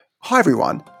Hi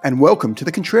everyone, and welcome to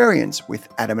The Contrarians with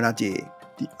Adam and Adir,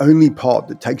 the only pod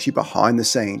that takes you behind the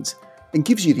scenes and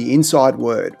gives you the inside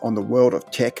word on the world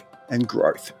of tech and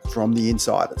growth from the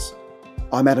insiders.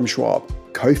 I'm Adam Schwab,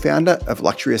 co-founder of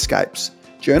Luxury Escapes,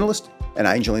 journalist and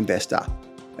angel investor,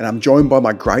 and I'm joined by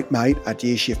my great mate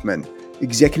Adir Schiffman,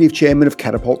 executive chairman of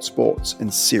Catapult Sports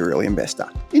and serial investor.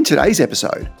 In today's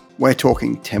episode, we're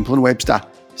talking Temple & Webster,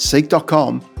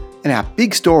 Seek.com, and our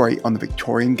big story on the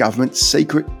Victorian government's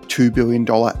secret $2 billion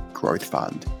growth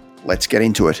fund. Let's get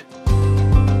into it.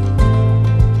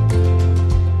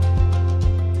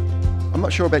 I'm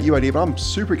not sure about you, Adir, but I'm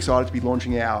super excited to be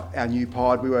launching our new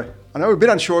pod. I know we're a bit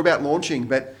unsure about launching,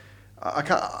 but I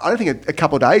don't think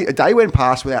a day went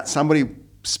past without somebody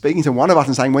speaking to one of us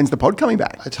and saying, when's the pod coming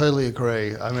back? I totally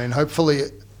agree. I mean, hopefully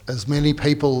as many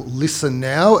people listen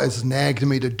now as nagged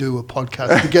me to do a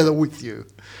podcast together with you.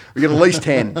 We get at least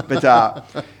 10. But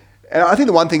and I think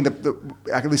the one thing that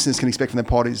our listeners can expect from the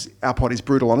pod is our pod is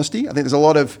brutal honesty. I think there's a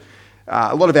lot of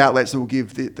outlets that will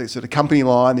give the sort of company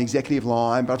line, the executive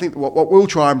line. But I think what we'll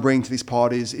try and bring to this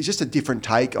pod is just a different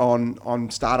take on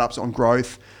startups, on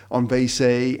growth, on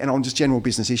VC, and on just general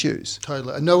business issues.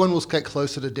 Totally. And no one will get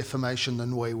closer to defamation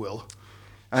than we will.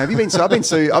 Have you been? So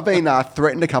I've been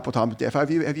threatened a couple of times with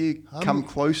defo. Have you come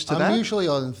close to that? I'm usually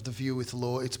on the view with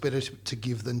law, it's better to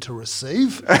give than to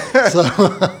receive.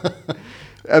 So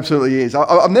Absolutely is.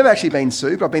 I've never actually been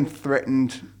sued, but I've been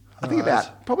threatened, I think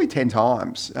about probably 10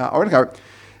 times. I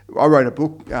wrote a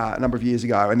book a number of years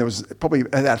ago, and there was probably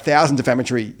about 1,000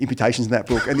 defamatory imputations in that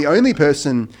book. And the only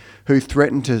person who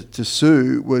threatened to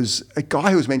sue was a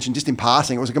guy who was mentioned just in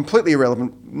passing. It was a completely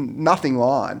irrelevant, nothing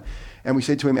line. And we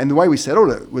said to him, and the way we settled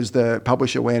it was the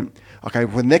publisher went, okay,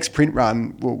 for the next print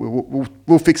run,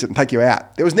 we'll fix it and take you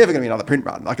out. There was never going to be another print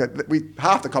run.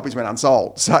 Half the copies went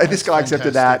unsold. So this guy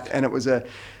accepted that, and it was a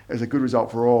good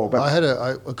result for all. But I had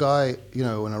a guy,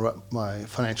 when I wrote my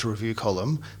financial review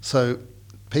column, so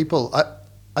people,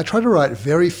 I try to write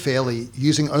very fairly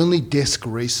using only desk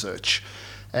research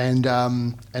and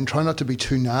try not to be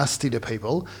too nasty to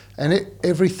people. And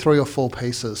every 3 or 4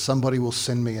 pieces, somebody will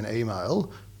send me an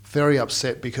email very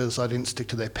upset because I didn't stick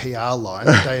to their PR line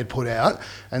that they had put out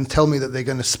and tell me that they're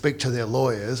going to speak to their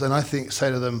lawyers. And I say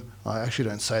to them, I actually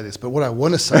don't say this, but what I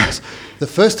want to say is the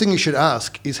first thing you should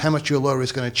ask is how much your lawyer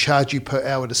is going to charge you per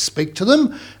hour to speak to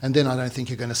them. And then I don't think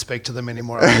you're going to speak to them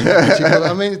anymore.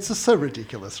 I mean, it's just so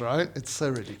ridiculous, right? It's so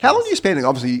ridiculous. How long do you spend?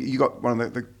 Obviously, you got one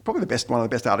of the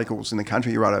best articles in the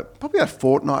country. You write probably a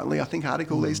fortnightly, I think,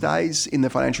 article these days in the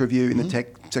Financial Review in the tech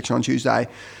section on Tuesday.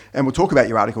 And we'll talk about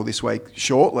your article this week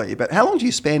shortly. But how long do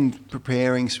you spend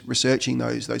preparing, researching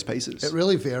those pieces? It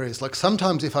really varies. Like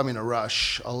sometimes if I'm in a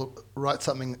rush, I'll write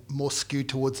something more skewed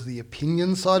towards the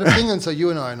opinion side of things. And so you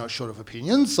and I are not short of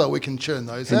opinions, so we can churn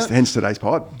those out. Hence today's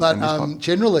pod. But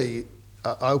generally,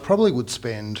 I probably would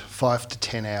spend 5 to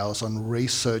 10 hours on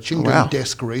researching, doing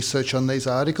desk research on these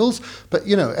articles. But,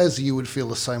 as you would feel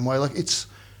the same way, like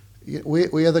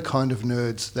we are the kind of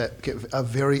nerds that are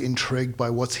very intrigued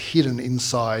by what's hidden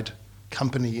inside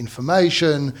company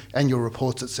information, annual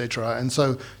reports, etc. And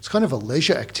so it's kind of a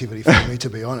leisure activity for me, to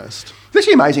be honest. It's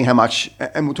actually amazing how much,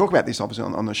 and we'll talk about this obviously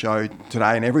on the show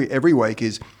today and every week,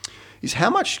 is how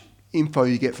much info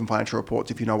you get from financial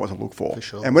reports if you know what to look for. For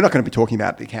sure. And we're not going to be talking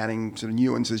about the accounting sort of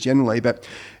nuances generally, but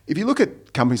if you look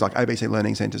at companies like ABC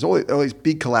Learning Centres, all these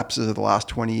big collapses of the last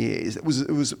 20 years, it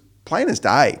was plain as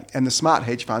day. And the smart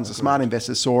hedge funds, the smart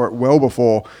investors saw it well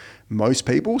before most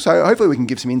people. So hopefully we can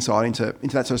give some insight into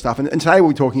that sort of stuff. And today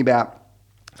we'll be talking about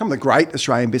some of the great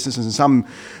Australian businesses and some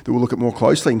that we'll look at more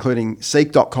closely, including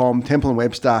Seek.com, Temple &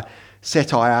 Webster,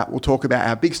 Satire. We'll talk about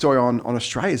our big story on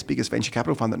Australia's biggest venture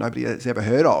capital fund that nobody has ever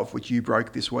heard of, which you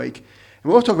broke this week. And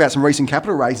we'll also talk about some recent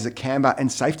capital raises at Canberra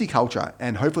and safety culture.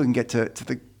 And hopefully we can get to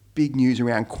the big news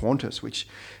around Qantas, which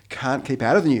can't keep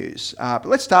out of the news. But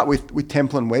let's start with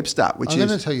Temple & Webster, which I'm going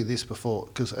to tell you this before,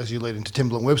 because as you lead into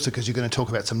Temple & Webster, because you're going to talk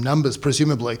about some numbers,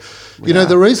 presumably.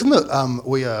 The reason that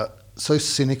we are so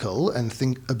cynical and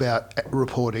think about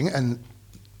reporting, and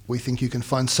we think you can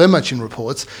find so much in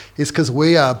reports, is because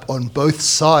we are on both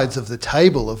sides of the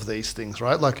table of these things,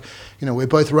 right? Like, we're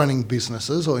both running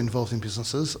businesses or involved in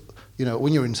businesses.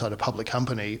 When you're inside a public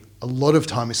company, a lot of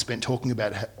time is spent talking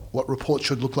about what reports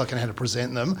should look like and how to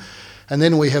present them. And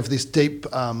then we have this deep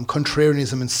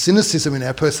contrarianism and cynicism in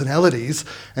our personalities.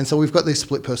 And so we've got these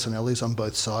split personalities on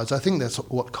both sides. I think that's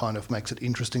what kind of makes it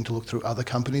interesting to look through other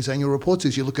companies' annual reports,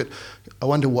 is you look at, I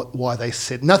wonder why they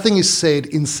said, nothing is said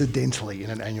incidentally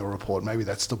in an annual report. Maybe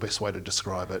that's the best way to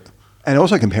describe it. And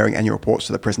also comparing annual reports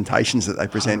to the presentations that they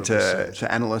present to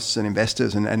analysts and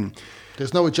investors. And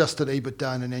There's no adjusted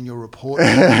EBITDA in an annual report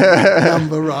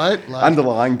number, right? Like,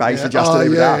 underlying base adjusted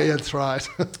EBITDA. Yeah, that's right.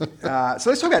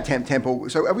 So let's talk about Temple.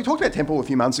 So we talked about Temple a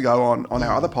few months ago on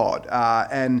our other pod,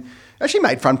 and actually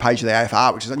made front page of the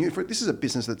AFR, which is unusual. This is a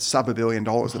business that's sub $1 billion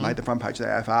that made the front page of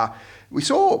the AFR. We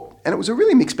saw, and it was a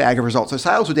really mixed bag of results. So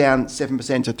sales were down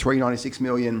 7% to $396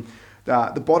 million.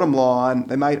 The bottom line,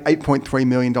 they made $8.3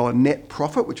 million net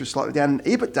profit, which was slightly down. And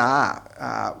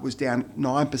EBITDA was down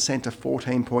 9% to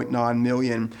 $14.9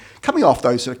 million, coming off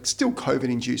those sort of still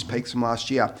COVID-induced peaks from last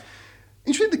year.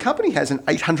 Interestingly, the company has an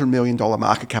 $800 million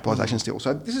market capitalization still.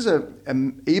 So this is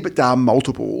an EBITDA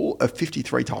multiple of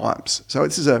 53 times. So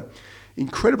this is a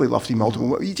incredibly lofty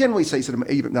multiple. You generally see sort of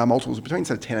EBITDA multiples between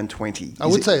sort of 10 and 20. I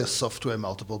would say a software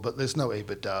multiple, but there's no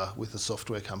EBITDA with a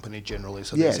software company generally,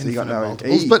 so there's infinite no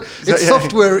multiples. But it's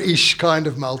software-ish kind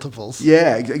of multiples.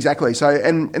 Yeah, exactly. So,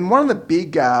 and one of the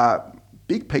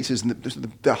big pieces, and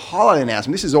the highlight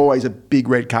announcement, this is always a big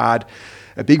red card,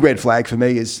 a big red flag for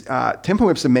me, is Temple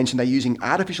Webster mentioned they're using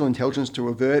artificial intelligence to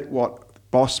avert what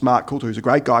boss Mark Coulter, who's a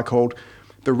great guy, called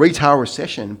the retail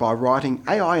recession by writing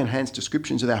AI-enhanced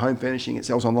descriptions of their home furnishing it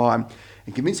sells online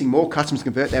and convincing more customers to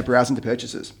convert their browsing to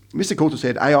purchases. Mr. Coulter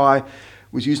said AI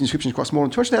was used in descriptions across more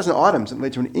than 200,000 items and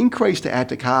led to an increase to add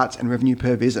to carts and revenue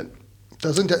per visit.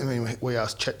 Doesn't that mean we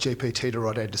asked ChatGPT to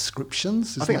write our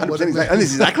descriptions? I think 100%, and this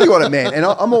is exactly what it meant. And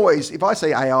I'm always, if I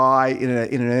see AI in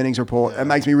an earnings report, it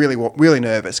makes me really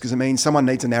nervous because it means someone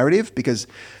needs a narrative because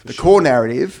the core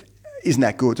narrative isn't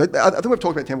that good. So I think we've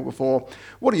talked about Temple before.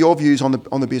 What are your views on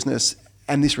the business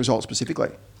and this result specifically?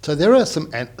 So there are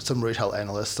some retail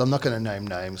analysts, I'm not going to name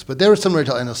names, but there are some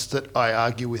retail analysts that I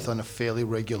argue with on a fairly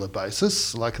regular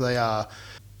basis. Like they're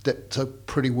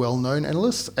pretty well-known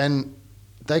analysts, and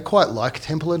they quite like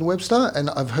Temple and Webster,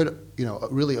 and I've heard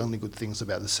really only good things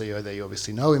about the CEO there. You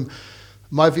obviously know him.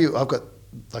 My view, I've got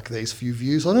like these few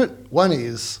views on it. One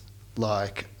is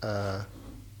like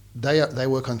they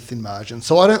work on thin margins,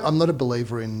 so I'm not a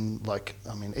believer in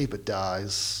EBITDA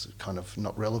is kind of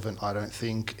not relevant. I don't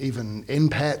think even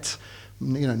NPAT,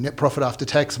 net profit after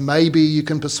tax. Maybe you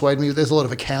can persuade me. There's a lot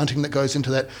of accounting that goes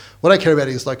into that. What I care about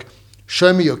is like,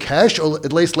 show me your cash, or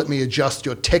at least let me adjust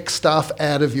your tech stuff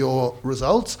out of your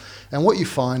results. And what you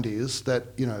find is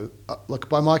that,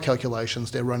 by my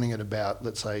calculations, they're running at about,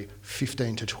 let's say,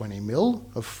 15 to 20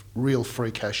 mil of real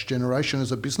free cash generation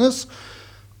as a business.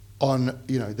 On,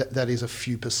 that is a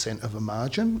few percent of a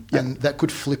margin. Yep. And that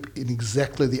could flip in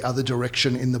exactly the other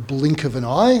direction in the blink of an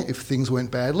eye if things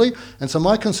went badly. And so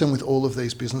my concern with all of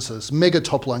these businesses, mega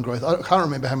top line growth, I can't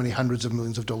remember how many hundreds of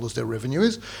millions of dollars their revenue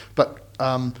is, but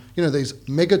these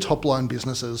mega top line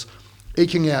businesses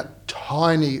eking out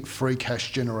tiny free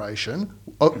cash generation,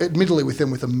 admittedly with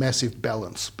them with a massive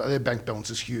balance, but their bank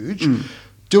balance is huge,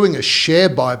 doing a share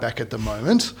buyback at the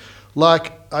moment,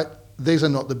 these are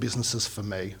not the businesses for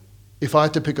me. If I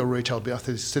had to pick a retail business,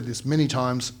 I've said this many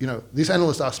times, this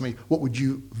analyst asked me, what would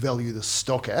you value the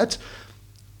stock at?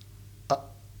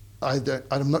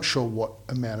 I'm not sure what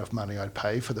amount of money I'd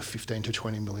pay for the $15 to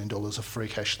 $20 million of free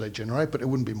cash they generate, but it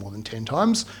wouldn't be more than 10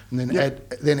 times. And then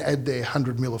add their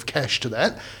 100 mil of cash to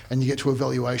that, and you get to a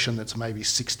valuation that's maybe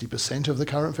 60% of the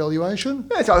current valuation.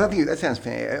 Yeah, so I think that sounds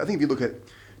fair. I think if you look at,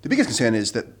 the biggest concern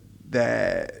is that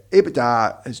their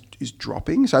EBITDA is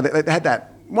dropping. So they had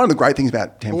that. One of the great things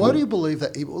about Temple. Why do you believe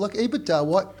that? EBITDA,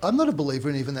 what? I'm not a believer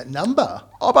in even that number.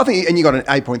 Oh, but I think, and you got an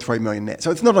 8.3 million net.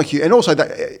 So it's not like huge. And also,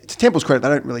 to Temple's credit, they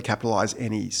don't really capitalise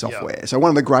any software. Yep. So one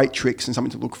of the great tricks and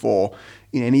something to look for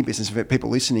in any business for people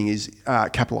listening is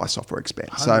capitalised software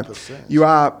expense. 100%.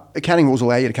 So accounting rules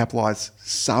allow you to capitalise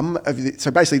some of the.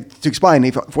 So basically, to explain,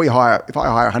 if I hire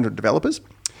 100 developers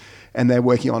and they're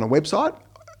working on a website,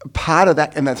 part of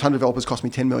that, and that's 100 developers cost me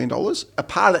 $10 million, a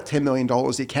part of that $10 million,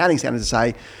 the accounting standards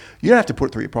say, you don't have to put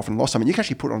it through your profit and loss. I mean, you can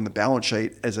actually put it on the balance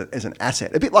sheet as an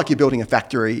asset, a bit like you're building a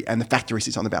factory and the factory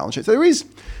sits on the balance sheet. So there is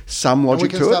some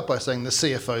logic to it. We can start by saying the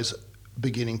CFO's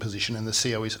beginning position and the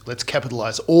CEO is, let's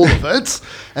capitalise all of it,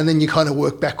 and then you kind of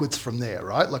work backwards from there,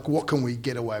 right? Like, what can we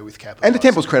get away with capitalising? And to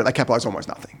Temple's credit, they capitalise almost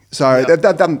nothing. So they've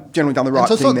generally done the right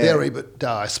thing there. So it's not their EBITDA,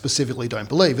 I specifically don't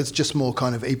believe. It's just more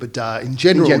kind of EBITDA in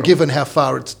general, given how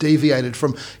far it's deviated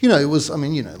from, it was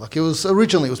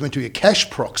originally it was meant to be a cash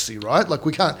proxy, right? Like,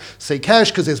 we can't see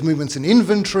cash because there's movements in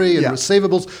inventory and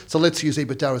receivables, so let's use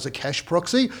EBITDA as a cash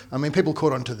proxy. I mean, people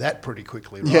caught on to that pretty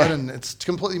quickly, right? Yeah. And it's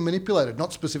completely manipulated,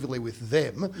 not specifically with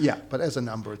them, but as a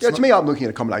number. It's to me, I'm looking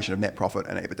at a combination of net profit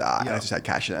and EBITDA, and as you say,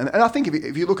 cash. And I think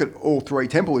if you look at all three,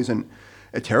 Temple isn't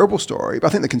a terrible story, but I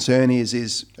think the concern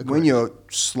is when you're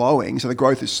slowing, so the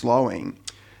growth is slowing,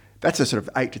 that's a sort of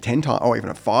 8 to 10 times, or even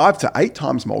a 5 to 8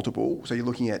 times multiple. So you're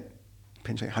looking at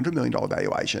potentially $100 million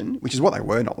valuation, which is what they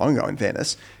were not long ago, in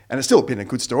fairness. And it's still been a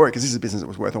good story because this is a business that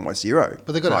was worth almost zero.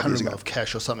 But they've got 100 million of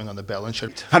cash or something on the balance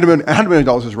sheet. $100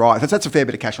 million is right. That's a fair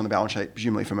bit of cash on the balance sheet,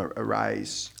 presumably from a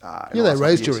raise. They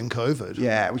raised during COVID.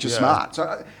 Yeah, which is smart.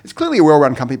 So it's clearly a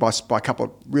well-run company by a couple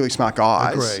of really smart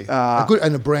guys. Agree.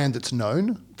 And a brand that's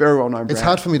known. Very well-known brand. It's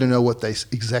hard for me to know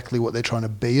exactly what they're trying to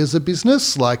be as a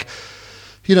business. Like,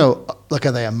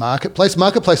 are they a marketplace?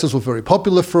 Marketplaces were very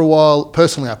popular for a while.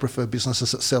 Personally, I prefer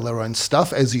businesses that sell their own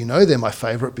stuff. As you know, they're my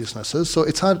favourite businesses. So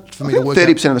it's hard for me to work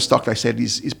 30% of the stock, they said,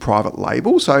 is private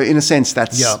label. So in a sense,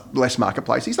 that's less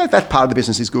marketplaces. That part of the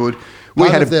business is good.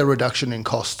 Part of their reduction in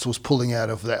costs was pulling out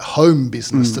of that home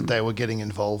business that they were getting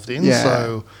involved in. Yeah.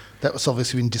 So that was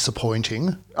obviously been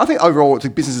disappointing. I think overall, the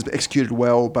business has executed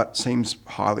well, but seems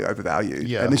highly overvalued.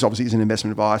 Yeah. And this obviously is an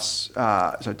investment advice,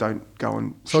 so don't go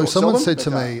and So if someone said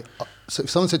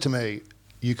to me,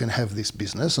 you can have this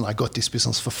business, and I got this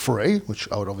business for free,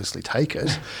 which I would obviously take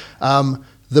it,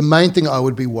 the main thing I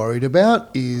would be worried about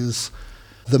is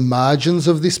the margins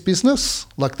of this business,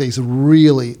 like these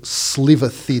really sliver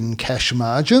thin cash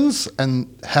margins,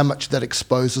 and how much that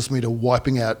exposes me to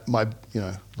wiping out my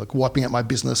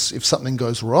business if something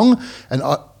goes wrong. And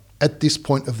at this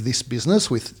point of this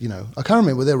business with, I can't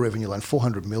remember their revenue line,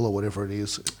 400 mil or whatever it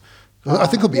is. I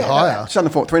think it'll be higher. It's under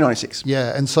 396.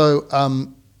 Yeah. And so,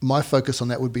 my focus on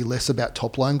that would be less about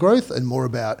top line growth and more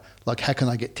about how can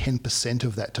I get 10%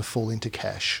 of that to fall into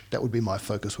cash? That would be my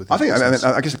focus with this business.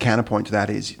 I guess the counterpoint to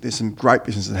that is there's some great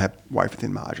businesses that have wafer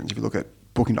thin margins. If you look at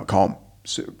Booking.com,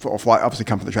 or flight obviously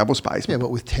come from the travel space. Yeah,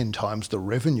 but with 10 times the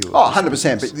revenue.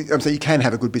 100%. But so you can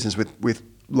have a good business with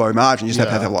low margin. You just have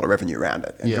to have a lot of revenue around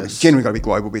it. And it's generally got to be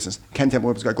global business. Can Temple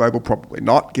Webster go global? Probably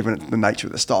not, given the nature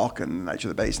of the stock and the nature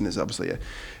of the beast. And there's obviously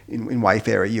in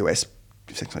Wayfair, a US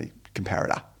essentially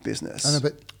comparator business. I know,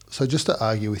 but so just to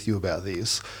argue with you about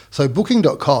this, so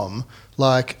Booking.com,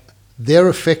 they're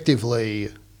effectively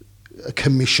a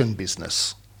commission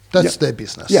business. That's their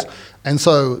business. Yeah. And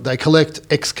so they collect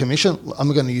X commission.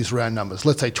 I'm going to use round numbers.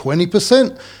 Let's say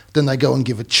 20%. Then they go and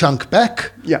give a chunk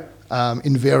back. Yeah.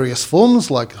 In various forms,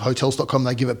 like hotels.com,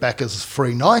 they give it back as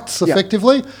free nights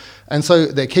effectively. Yeah. And so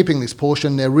they're keeping this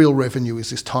portion. Their real revenue is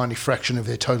this tiny fraction of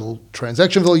their total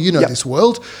transaction value. This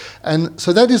world. And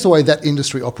so that is the way that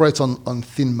industry operates on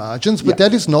thin margins. But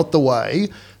that is not the way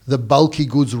the bulky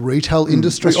goods retail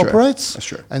industry operates. That's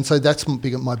true. And so that's my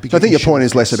biggest issue. So I think your point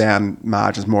is less about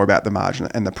margins, more about the margin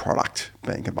and the product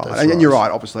being combined. And you're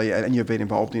right, obviously, and you've been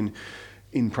involved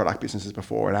in product businesses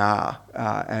before and are.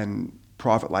 And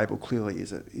private label clearly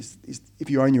is if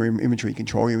you own your inventory, you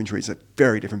control your inventory, it's a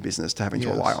very different business to having to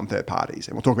rely on third parties.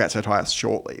 And we'll talk about Certias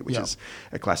shortly, which is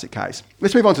a classic case.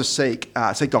 Let's move on to Seek,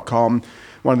 Seek.com,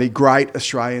 one of the great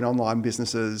Australian online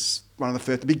businesses, one of the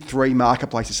first, the big three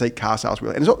marketplaces, Seek, car sales,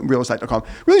 and it's real estate.com.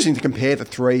 Really interesting to compare the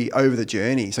three over the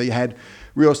journey. So you had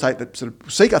real estate that sort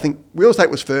of, Seek, I think real estate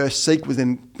was first, Seek was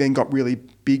then got really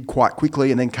big quite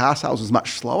quickly, and then car sales was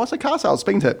much slower. So car sales,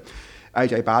 speaking to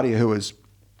AJ Bardia, who was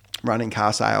running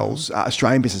car sales,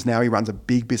 Australian business. Now he runs a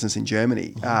big business in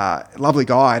Germany. Lovely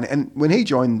guy. And when he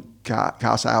joined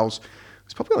car sales, it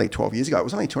was probably only 12 years ago. It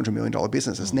was only a $200 million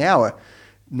business. It's now a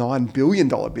 $9 billion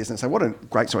business. So what a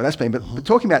great story that's been. But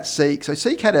talking about Seek, so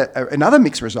Seek had another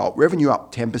mixed result. Revenue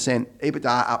up 10%,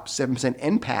 EBITDA up 7%,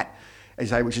 NPAT,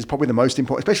 as I say, which is probably the most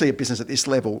important, especially a business at this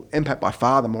level. NPAT by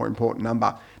far the more important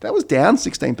number. That was down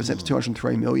 16% to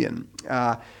 $203 million.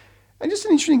 And just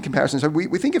an interesting comparison. So we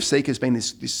think of Seek as being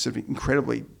this sort of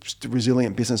incredibly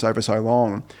resilient business over so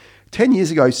long. 10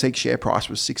 years ago, Seek's share price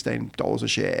was $16 a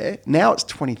share. Now it's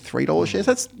 $23 a share.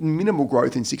 So that's minimal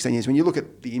growth in 16 years. When you look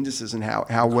at the indices and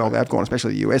how well they've gone,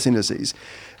 especially the US indices.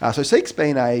 So Seek's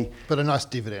been But a nice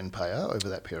dividend payer over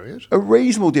that period. A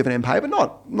reasonable dividend payer, but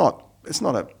not it's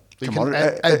not a commodity. You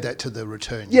can add that to the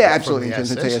return. Yeah, absolutely, in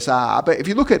terms of TSR. But if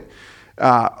you look at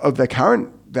of the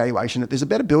current valuation, there's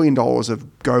about $1 billion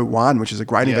of Go One, which is a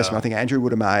great investment. I think Andrew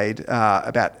would have made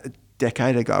about a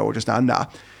decade ago or just under.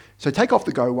 So take off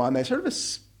the Go One,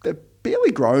 they're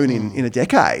barely grown in a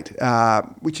decade,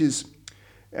 which is,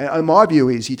 and my view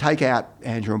is, you take out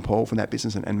Andrew and Paul from that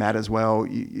business and Matt as well.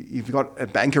 You've got a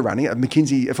banker running it,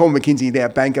 a former McKinsey now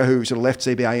banker who sort of left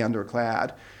CBA under a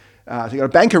cloud. So you've got a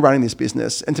banker running this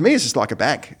business, and to me, it's just like a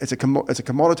bank. It's a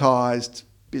commoditized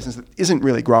business that isn't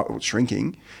really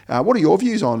shrinking. What are your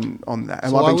views on that?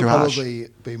 So I would probably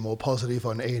be more positive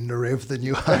on Ian Narev than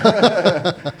you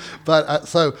are. But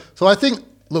so I think,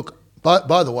 look,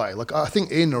 By the way, like I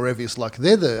think Ian Norevius, like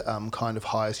they're the kind of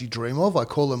hires you dream of. I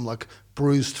call them like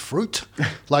bruised fruit.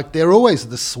 Like they're always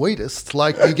the sweetest.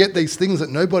 Like you get these things that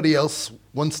nobody else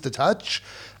wants to touch,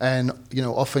 and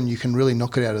often you can really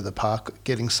knock it out of the park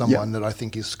getting someone that I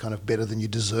think is kind of better than you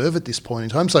deserve at this point in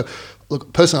time. So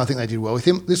look, personally, I think they did well with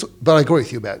him. But I agree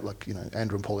with you about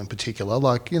Andrew and Paul in particular.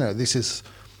 Like this is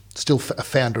still a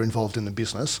founder involved in the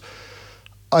business.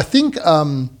 I think.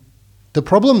 The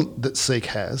problem that Seek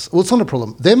has, well, it's not a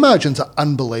problem. Their margins are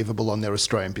unbelievable on their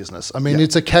Australian business. I mean,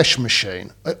 it's a cash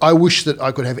machine. I wish that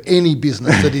I could have any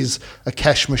business that is a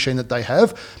cash machine that they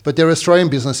have, but their Australian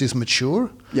business is mature.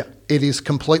 Yeah. It is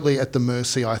completely at the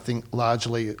mercy, I think,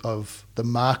 largely of the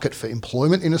market for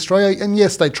employment in Australia. And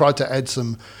yes, they tried to add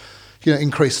some,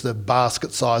 increase the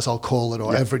basket size, I'll call it,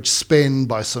 or average spend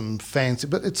by some fancy,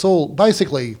 but it's all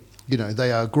basically,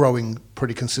 they are growing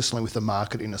pretty consistently with the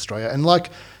market in Australia. And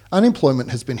unemployment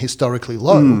has been historically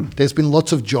low. There's been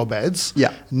lots of job ads.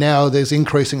 Yeah. Now there's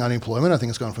increasing unemployment. I think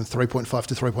it's gone from 3.5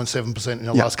 to 3.7% in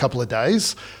the last couple of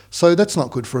days. So that's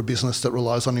not good for a business that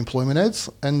relies on employment ads.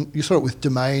 And you saw it with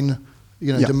Domain,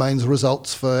 Domain's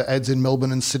results for ads in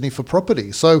Melbourne and Sydney for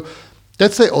property. So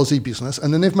that's their Aussie business.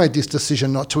 And then they've made this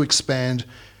decision not to expand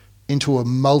into a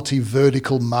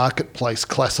multi-vertical marketplace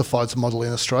classifieds model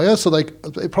in Australia. So they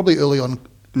probably early on,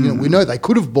 we know they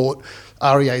could have bought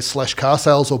REA/car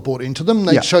sales or bought into them.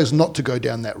 They chose not to go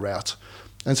down that route.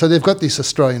 And so they've got this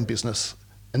Australian business.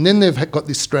 And then they've got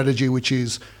this strategy, which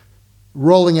is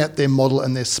rolling out their model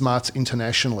and their smarts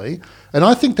internationally. And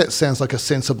I think that sounds like a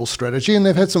sensible strategy. And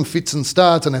they've had some fits and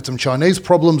starts and had some Chinese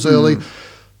problems early.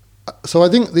 So I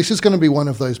think this is going to be one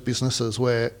of those businesses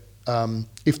where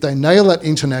if they nail that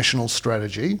international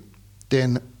strategy,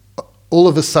 then all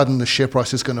of a sudden the share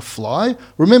price is going to fly.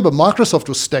 Remember, Microsoft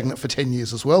was stagnant for 10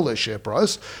 years as well, their share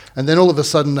price. And then all of a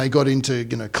sudden they got into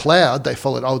cloud. They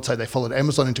followed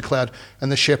Amazon into cloud, and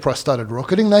the share price started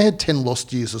rocketing. They had 10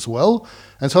 lost years as well.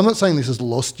 And so I'm not saying this is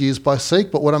lost years by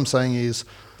Seek, but what I'm saying is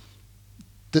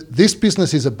that this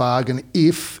business is a bargain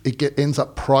if it ends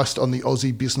up priced on the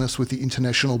Aussie business with the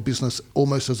international business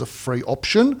almost as a free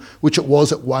option, which it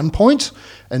was at one point,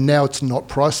 and now it's not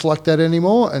priced like that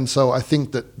anymore. And so I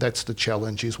think that's the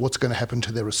challenge, is what's going to happen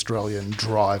to their Australian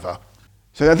driver.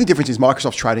 So the only difference is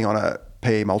Microsoft's trading on a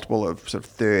PE multiple of sort of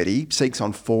 30, Seek's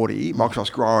on 40, Microsoft's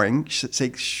growing,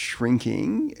 Seek's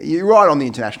shrinking. You're right on the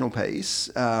international piece.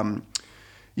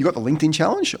 You got the LinkedIn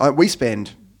challenge. We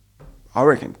spend, I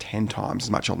reckon, 10 times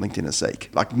as much on LinkedIn as Seek,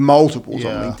 like multiples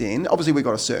on LinkedIn. Obviously, we've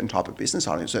got a certain type of business,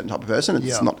 only a certain type of person.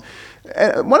 It's not.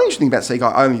 One interesting thing about Seek,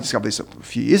 I only discovered this a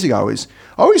few years ago, is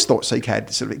I always thought Seek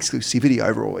had sort of exclusivity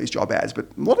over all these job ads, but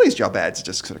a lot of these job ads are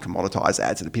just sort of commoditized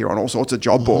ads that appear on all sorts of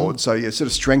job boards. So your sort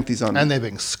of strength is on, and they're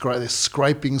being they're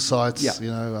scraping sites.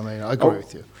 I agree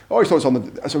with you. I always thought it's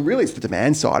on so really it's the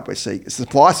demand side where it's the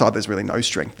supply side, there's really no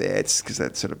strength there. It's because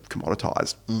they're sort of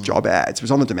commoditized job ads. It was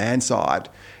on the demand side.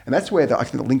 And that's where I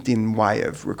think the LinkedIn way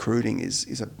of recruiting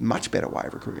is a much better way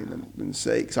of recruiting than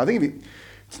Seek. So I think if you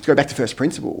to go back to first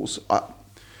principles,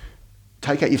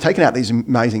 you've taken out these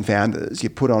amazing founders, you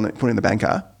put in the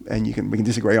banker, and we can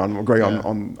disagree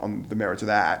on the merits of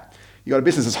that. You got a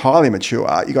business that's highly mature.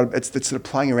 It's sort of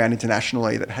playing around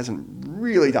internationally that hasn't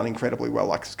really done incredibly well,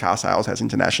 like car sales has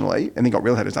internationally, and then got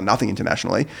Realhead has done nothing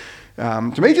internationally.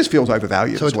 To me, it just feels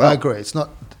overvalued as well. I agree. It's not,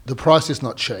 the price is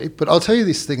not cheap, but I'll tell you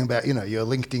this thing about your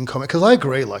LinkedIn comment, because I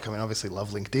agree. Obviously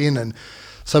love LinkedIn, and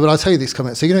so, but I'll tell you this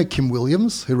comment. So Kim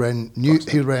Williams, who ran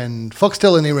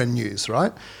Foxtel and he ran News,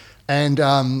 right? And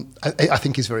I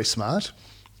think he's very smart.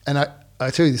 And I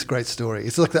tell you this great story.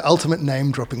 It's like the ultimate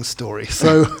name dropping story.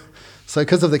 So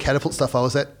because of the Catapult stuff, I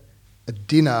was at a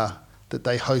dinner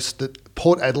that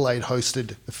Port Adelaide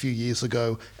hosted a few years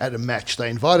ago at a match. They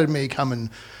invited me, come and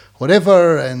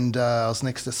whatever, and I was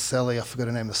next to Sally, I forgot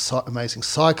her name, the amazing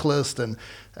cyclist, and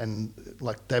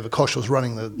like David Koch was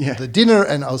running the dinner,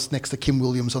 and I was next to Kim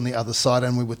Williams on the other side,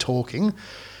 and we were talking.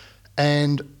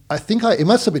 And I think it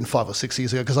must have been 5 or 6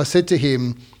 years ago, because I said to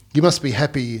him, you must be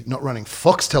happy not running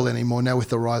Foxtel anymore now with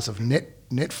the rise of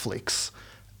Netflix.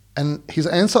 And his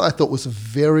answer, I thought, was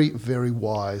very, very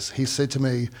wise. He said to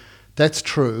me, that's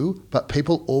true, but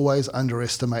people always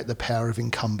underestimate the power of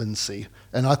incumbency.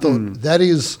 And I thought that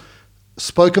is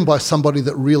spoken by somebody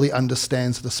that really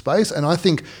understands the space. And I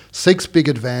think Seek's big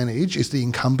advantage is the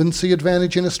incumbency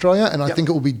advantage in Australia, and I think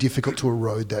it will be difficult to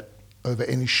erode that over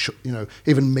any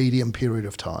even medium period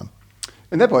of time.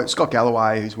 And that boy, Scott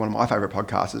Galloway, who's one of my favourite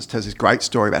podcasters, tells this great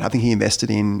story about, I think he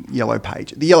invested in Yellow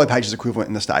Page. The Yellow Pages equivalent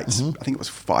in the States, I think it was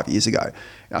 5 years ago.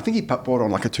 And I think he bought on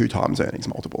like a 2 times earnings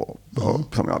multiple or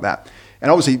something like that.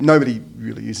 And obviously nobody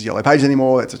really uses Yellow Pages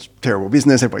anymore. It's a terrible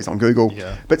business. Everybody's on Google.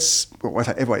 Yeah. But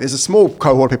there's a small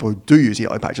cohort of people who do use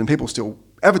Yellow Pages and people still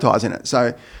advertise in it.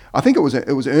 So I think it was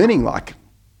earning like,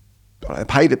 they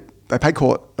paid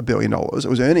call it $1 billion. It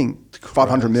was earning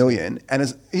 $500 million. And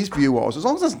his view was, as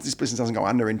long as this business doesn't go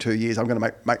under in 2 years, I'm going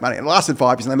to make money. And it lasted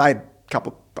 5 years and they made a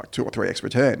couple, like 2 or 3x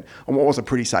return on what was a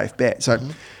pretty safe bet. So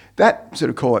that sort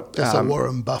of caught... That's a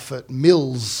Warren Buffett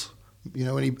Mills,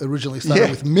 when he originally started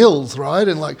with Mills, right?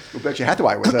 And like... Well, Berkshire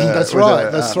Hathaway was a... That's right.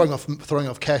 That's throwing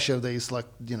off cash of these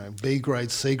B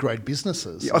grade, C grade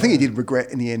businesses. Yeah, I think he did regret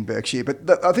in the end Berkshire,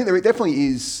 but I think there definitely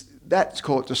is... That's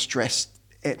called distressed...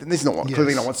 And this is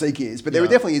clearly not what Seek is, but there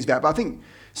definitely is value. But I think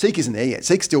Seek isn't there yet.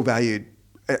 Seek's still valued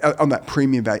on that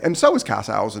premium value. And so is car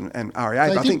sales and REA.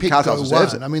 But I think car sales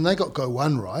deserves it. I mean, they got Go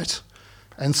One right.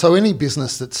 And so any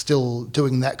business that's still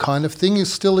doing that kind of thing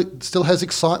is still has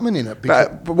excitement in it.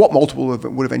 But what multiple of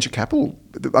it would a venture capital...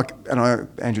 and I know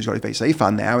Andrew's got his VC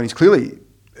fund now, and he's clearly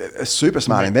a super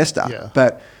smart investor. Yeah.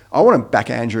 But I want to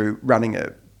back Andrew running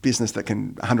a business that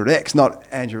can 100x, not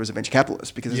Andrew as a venture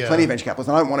capitalist, because there's plenty of venture capitalists.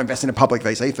 And I don't want to invest in a public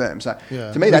VC firm. So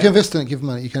to me, you can invest in it, give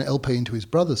money. You can LP into his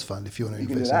brother's fund if you want to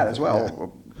invest. You can do that as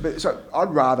well. Yeah. But so I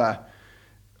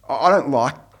don't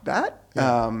like that.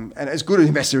 Yeah. And as good an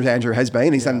investor as Andrew has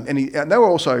been, he's done, and they were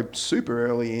also super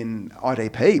early in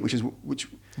IDP, which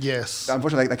yes,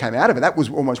 unfortunately they came out of it. That was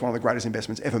almost one of the greatest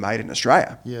investments ever made in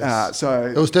Australia. Yes. So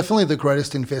it was definitely the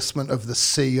greatest investment of the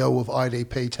CEO of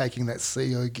IDP taking that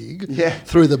CEO gig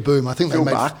through the boom. I think Phil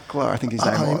they made Buckler, I think his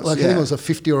name was. I think it was a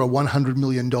 $50 or a $100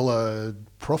 million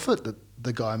profit that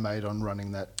the guy made on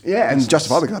running that. Yeah, business. And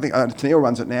justifiably, because I think Tennille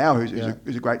runs it now, who's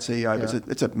a great CEO.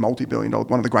 But it's a multi-billion dollar,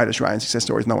 one of the great Australian success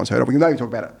stories no one's heard of. We can maybe talk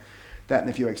about that in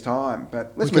a few weeks' time.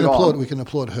 But let's move on. We can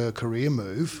applaud her career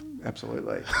move.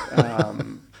 Absolutely.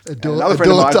 Another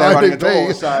friend of mine is now running a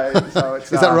door. So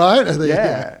it's, is that right?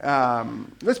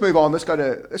 Let's move on. Let's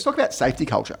talk about safety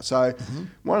culture. So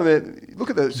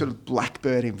look at the sort of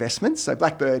Blackbird investments. So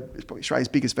Blackbird is probably Australia's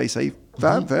biggest VC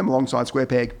firm alongside Square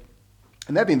Peg.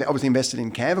 And they've been obviously invested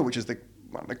in Canva, which is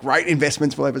one of the great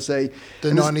investments we'll ever see. The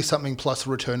 90-something plus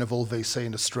return of all VC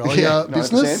in Australia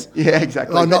business. Yeah,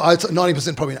 exactly. Oh, no, it's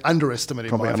 90% probably an underestimate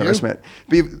in my view. But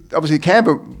obviously,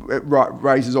 Canva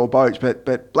raises all boats,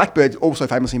 but Blackbird also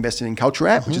famously invested in Culture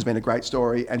App, which has been a great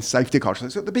story, and Safety Culture.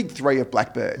 So the big three of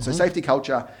Blackbird. So Safety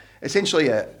Culture, essentially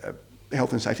a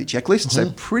health and safety checklist.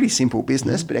 So pretty simple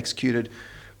business, but executed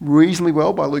reasonably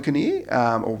well by Luke Kinnear,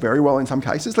 or very well in some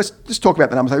cases. Let's just talk about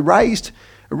the numbers. They raised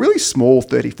a really small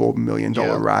 $34 million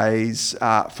raise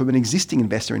from an existing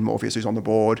investor in Morpheus who's on the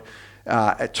board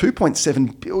at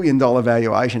 $2.7 billion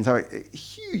valuation. So a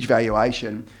huge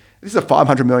valuation. This is a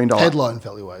 $500 million... Headline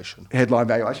valuation. We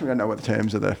don't know what the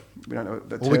terms of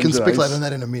we can speculate on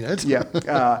that in a minute. Yeah.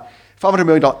 $500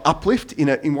 million uplift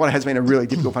in what has been a really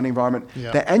difficult funding environment.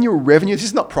 Yeah. Their annual revenue, this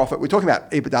is not profit. We're talking about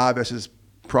EBITDA versus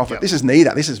profit. Yep. This is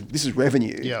neither. This is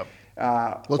revenue. Yeah.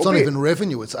 It's not even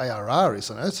revenue. It's ARR,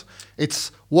 isn't it?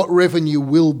 It's what revenue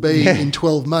will be in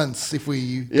 12 months if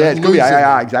we it's going to be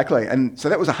ARR, exactly. And so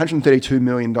that was $132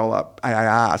 million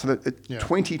ARR. So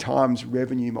 20 times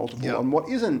revenue multiple on what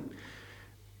isn't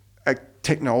a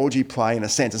technology play in a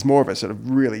sense. It's more of a sort of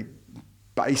really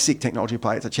basic technology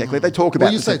play. It's a checklist. They talk about...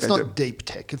 Well, you say it's not deep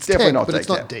tech. It's definitely not deep tech.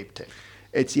 But it's not deep tech.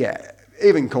 It's,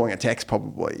 even calling it tech's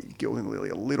probably gilding the lily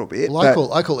a little bit.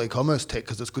 Well, I call e-commerce tech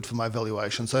because it's good for my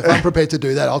valuation. So if I'm prepared to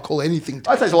do that, I'll call anything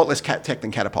tech. I'd say it's a lot less tech than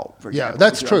Catapult, for example. Yeah,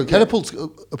 that's true. Catapult's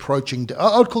approaching...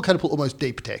 I would call Catapult almost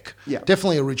deep tech. Yeah.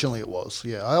 Definitely originally it was.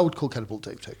 Yeah, I would call Catapult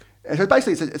deep tech. And so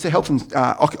basically it's a health and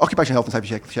occupational health and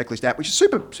safety checklist app, which is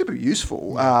super, super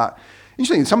useful.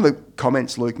 Interesting, some of the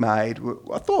comments Luke made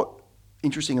I thought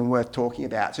interesting and worth talking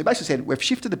about. So he basically said, we've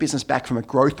shifted the business back from a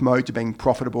growth mode to being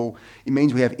profitable. It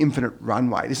means we have infinite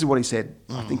runway. This is what he said,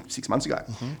 I think, 6 months ago.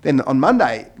 Then on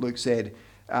Monday, Luke said,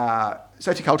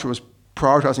 safety culture was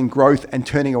prioritising growth and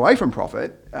turning away from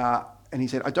profit. And he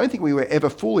said, I don't think we were ever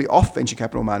fully off venture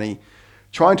capital money.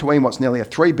 Trying to wean what's nearly a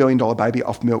 $3 billion baby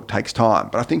off milk takes time.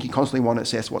 But I think you constantly want to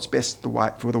assess what's best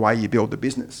for the way you build the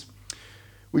business,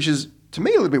 which is, to me,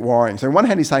 a little bit worrying. So on one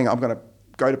hand, he's saying, I'm going to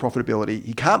go to profitability.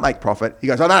 He can't make profit. He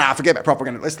goes, oh, no, forget about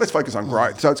profit. Let's focus on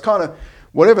growth. So it's kind of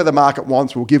whatever the market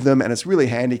wants, we'll give them. And it's really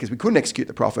handy because we couldn't execute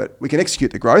the profit. We can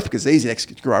execute the growth because it's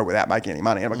easy to grow without making any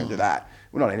money. I'm not going to do that.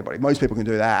 Well, not anybody. Most people can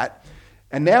do that.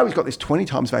 And now he's got this 20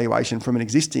 times valuation from an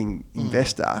existing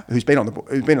investor who's been on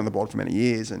the board for many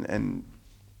years and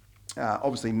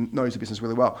obviously knows the business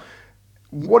really well.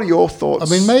 What are your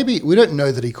thoughts? I mean, maybe we don't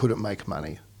know that he couldn't make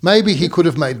money. Maybe he could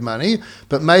have made money,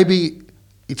 but maybe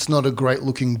it's not a great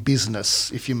looking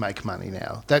business if you make money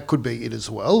now. That could be it as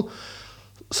well.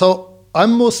 So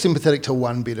I'm more sympathetic to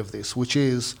one bit of this, which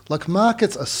is like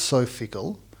markets are so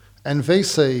fickle, and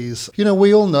VCs,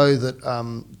 we all know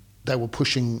that they were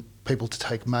pushing people to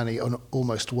take money on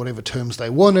almost whatever terms they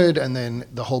wanted, and then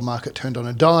the whole market turned on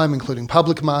a dime, including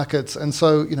public markets. And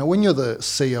so, when you're the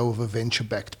CEO of a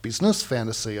venture-backed business,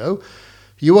 founder CEO,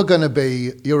 you're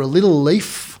a little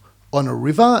leaf on a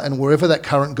river, and wherever that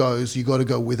current goes, you got to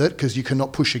go with it because you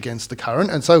cannot push against the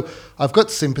current. And so I've got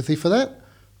sympathy for that.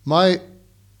 My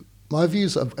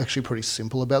views are actually pretty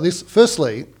simple about this.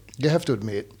 Firstly, you have to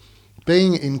admit,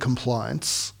 being in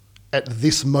compliance at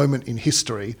this moment in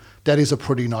history, that is a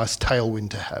pretty nice tailwind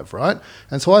to have, right?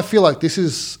 And so I feel like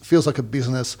feels like a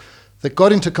business that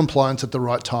got into compliance at the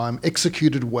right time,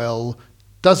 executed well,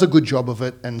 does a good job of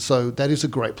it, and so that is a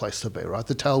great place to be, right?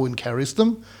 The tailwind carries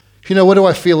them. What do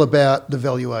I feel about the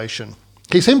valuation?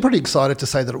 He seemed pretty excited to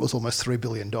say that it was almost $3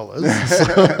 billion.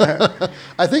 So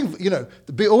I think,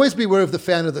 always beware of the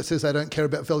founder that says they don't care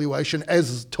about valuation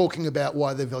as talking about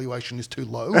why their valuation is too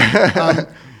low.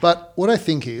 But what I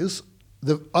think is,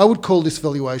 I would call this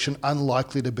valuation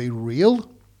unlikely to be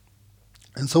real.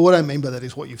 And so what I mean by that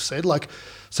is what you've said.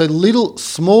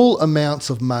 Small amounts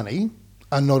of money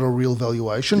are not a real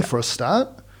valuation for a start.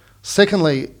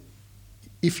 Secondly,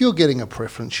 if you're getting a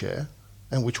preference share,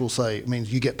 and which we'll say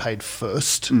means you get paid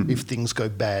first if things go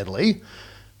badly,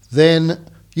 then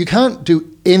you can't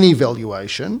do any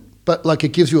valuation, but it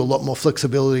gives you a lot more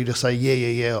flexibility to say,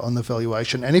 yeah, on the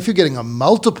valuation. And if you're getting a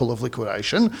multiple of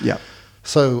liquidation,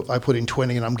 so I put in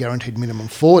 20 and I'm guaranteed minimum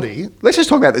 40. Let's just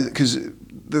talk about this because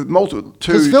the multiple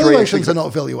because valuations are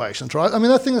not valuations, right? I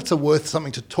mean, I think that's worth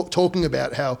something to talking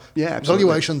about how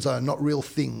valuations are not real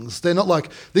things. They're not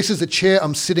like, this is a chair,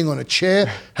 I'm sitting on a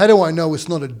chair. How do I know it's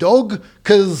not a dog?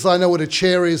 Because I know what a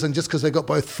chair is, and just because they've got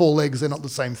both 4 legs, they're not the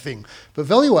same thing. But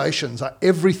valuations are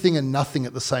everything and nothing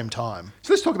at the same time.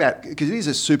 So let's talk about, because it is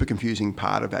a super confusing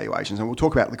part of valuations, and we'll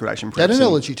talk about liquidation prep. That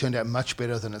analogy turned out much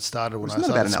better than it started when I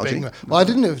started speaking. Well, I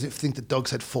didn't think that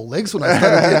dogs had 4 legs when I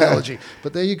started the analogy,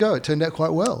 but there you go. It turned out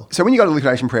quite well. So when you go to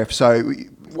liquidation pref,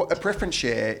 a preference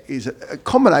share is a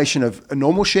combination of a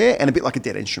normal share and a bit like a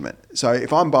debt instrument. So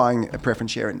if I'm buying a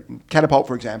preference share in Catapult,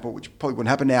 for example, which probably wouldn't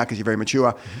happen now because you're very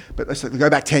mature, but let's go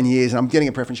back 10 years and I'm getting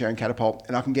a preference share in Catapult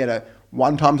and I can get a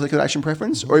 1x liquidation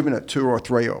preference or even a 2 or a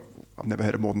 3, or I've never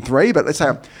heard of more than 3, but let's say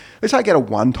I get a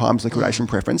 1x liquidation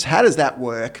preference. How does that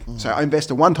work? So I invest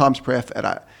a 1x pref at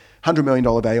a $100 million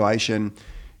valuation.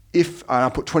 If I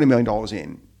put $20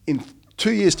 million in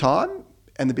 2 years' time,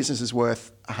 and the business is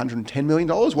worth $110 million,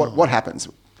 what happens?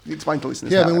 Explain to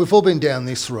listeners. Yeah, I mean, we've all been down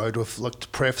this road. We've looked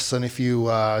at prefs, and if you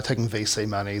are taking VC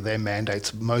money, their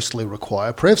mandates mostly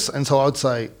require prefs. And so I would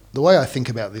say the way I think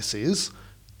about this is,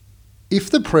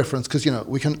 if the preference, because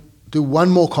we can do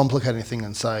one more complicating thing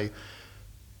and say,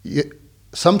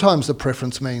 sometimes the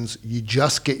preference means you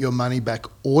just get your money back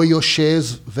or your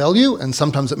shares value, and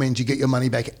sometimes it means you get your money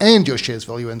back and your shares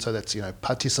value, and so that's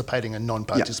participating and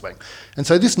non-participating. Yep. And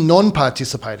so this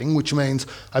non-participating, which means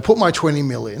I put my 20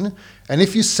 mil in, and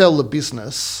if you sell the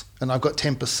business and I've got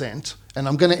 10%, and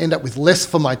I'm going to end up with less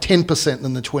for my 10%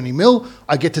 than the 20 mil,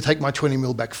 I get to take my 20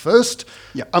 mil back first.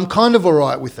 Yep. I'm kind of all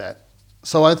right with that.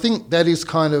 So I think that is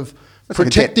kind of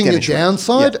protecting your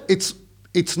downside. Yep.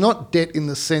 It's not debt in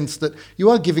the sense that you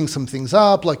are giving some things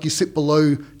up, like you sit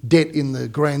below debt in the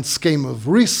grand scheme of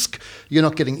risk. You're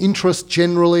not getting interest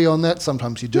generally on that.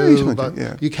 Sometimes you do,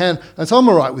 but you can. And so I'm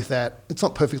all right with that. It's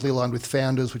not perfectly aligned with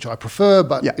founders, which I prefer,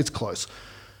 but it's close.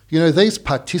 These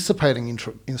participating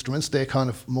instruments, they're kind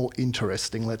of more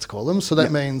interesting, let's call them. So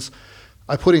that means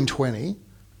I put in 20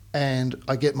 and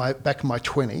I get back my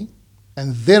 20.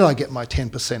 And then I get my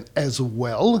 10% as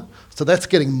well. So that's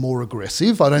getting more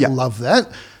aggressive. I don't love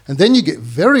that. And then you get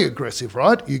very aggressive,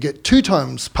 right? You get 2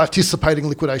 times participating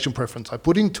liquidation preference. I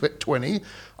put in 20,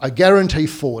 I guarantee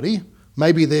 40.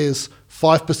 Maybe there's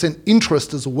 5%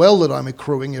 interest as well that I'm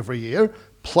accruing every year.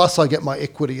 Plus I get my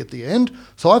equity at the end.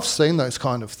 So I've seen those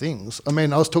kind of things. I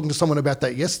mean, I was talking to someone about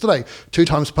that yesterday. 2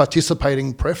 times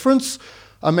participating preference.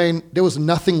 I mean, there was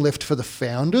nothing left for the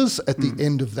founders at the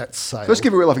end of that sale. So let's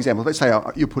give a real life example. Let's say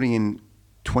you're putting in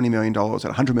 $20 million at a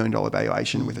 $100 million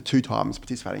valuation with a 2 times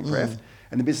participating pref,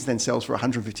 and the business then sells for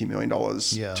 $150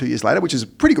 million 2 years later, which is a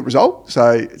pretty good result.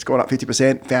 So it's gone up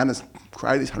 50%. Founders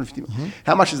created this $150 million.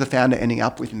 How much is the founder ending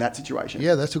up with in that situation?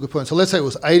 Yeah, that's a good point. So let's say it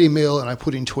was 80 mil and I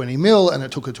put in 20 mil and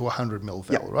it took it to 100 mil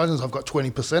val, right? And so I've got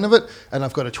 20% of it and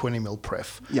I've got a 20 mil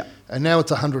pref. Yeah. And now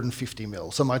it's 150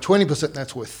 mil. So my 20%,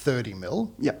 that's worth 30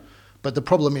 mil. Yeah. But the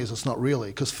problem is it's not really,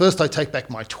 because first I take back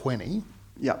my 20,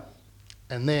 Yeah.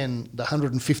 and then the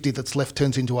 150 that's left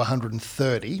turns into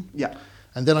 130. Yeah.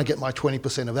 And then I get my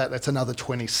 20% of that. That's another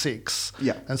 26.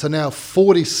 Yeah. And so now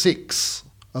 46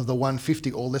 of the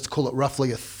 150, or let's call it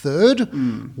roughly a third,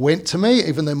 went to me,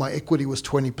 even though my equity was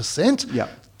 20%. Yeah.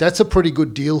 That's a pretty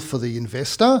good deal for the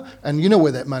investor. And you know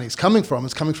where that money's coming from.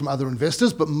 It's coming from other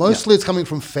investors, but mostly it's coming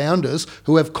from founders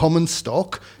who have common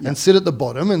stock and sit at the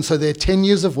bottom. And so their 10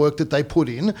 years of work that they put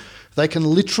in, they can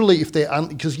literally, if they're,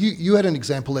 because you had an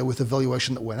example there with a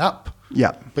valuation that went up.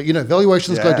 Yeah. But,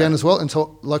 valuations go down as well. And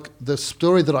so, like the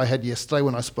story that I had yesterday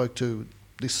when I spoke to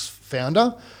this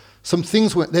founder, some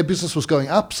things went, their business was going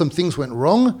up, some things went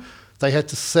wrong. They had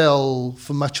to sell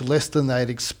for much less than they had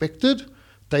expected.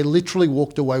 They literally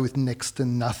walked away with next to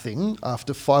nothing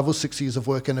after 5 or 6 years of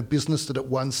work in a business that at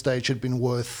one stage had been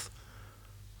worth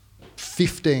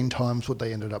 15 times what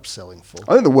they ended up selling for.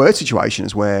 I think the worst situation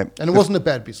is where... And it wasn't a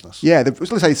bad business. Yeah,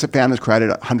 let's say the founders created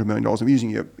 $100 million. I'm using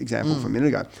your example from a minute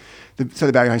ago. So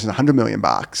the valuation is $100 million,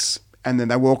 and then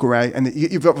they walk away, and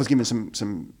you've obviously given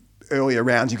some earlier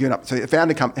rounds. You've given up. So the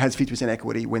founder has 50%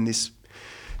 equity when this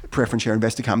preference share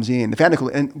investor comes in. The founder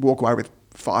can walk away with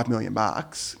 $5 million.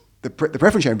 The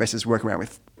preference share investors work away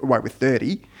with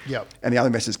 30, and the other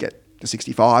investors get the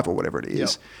 65 or whatever it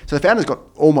is. So the founder's got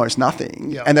almost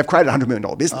nothing, and they've created a $100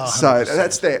 million business. So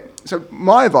that's their. So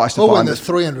my advice to when the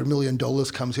 $300 million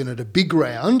comes in at a big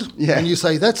round, and you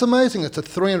say that's amazing, it's a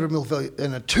 $300 million value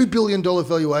and a $2 billion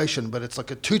valuation, but it's like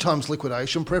a 2 times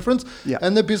liquidation preference,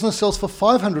 and the business sells for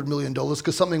 $500 million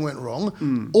because something went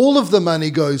wrong. All of the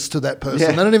money goes to that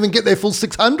person. They don't even get their full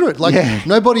 600. Like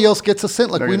nobody else gets a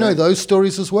cent. Like we know those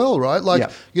stories as well, right?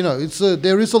 Like it's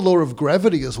there is a law of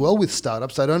gravity as well with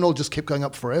startups. They don't all just keep going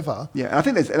up forever. Yeah, and I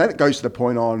think that goes to the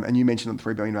point on, and you mentioned the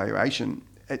 $3 billion valuation.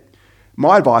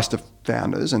 My advice to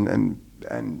founders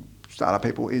and startup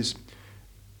people is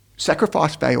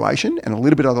sacrifice valuation and a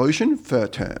little bit of dilution for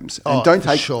terms, and don't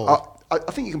take. Sure. I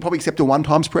think you can probably accept a 1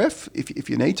 times pref if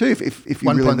you need to. If you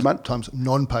really need the money. 1 times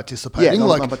non-participating. Yeah,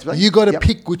 like non-participating. you got to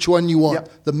pick which one you want,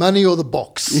 the money or the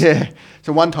box. Yeah.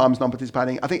 So 1 times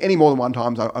non-participating. I think any more than 1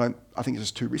 times, I think it's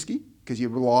just too risky because you're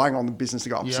relying on the business to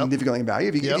go up significantly in value.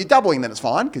 If you're doubling, then it's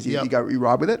fine because you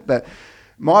ride with it. But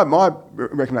my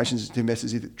recommendations to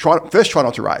investors is try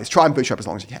not to raise. Try and bootstrap as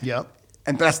long as you can. Yeah.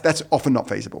 And that's often not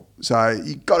feasible. So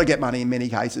you've got to get money in many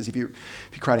cases. If you're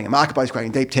creating a marketplace,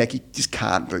 creating deep tech, you just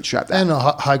can't bootstrap that. And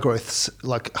high growth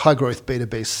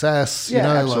B2B SaaS.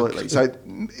 Absolutely. So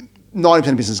 90%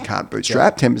 of businesses can't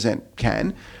bootstrap. 10%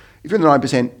 can. If you're in the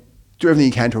 9%, do everything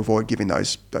you can to avoid giving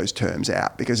those terms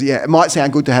out because it might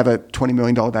sound good to have a $20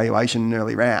 million valuation in an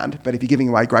early round, but if you're giving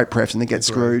away great prefs and then get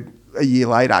screwed a year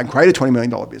later and create a $20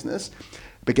 million business,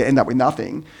 but end up with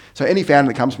nothing. So any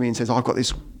founder that comes to me and says, I've got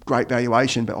this great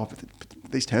valuation, but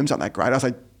these terms aren't that great, I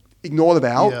say, ignore the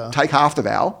val, take half the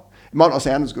val. It might not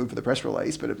sound as good for the press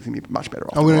release, but it's going to be much better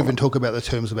off. And we don't even talk about the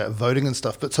terms about voting and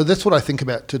stuff. But so that's what I think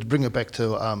about, to bring it back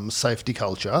to safety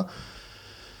culture.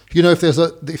 If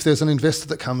there's an investor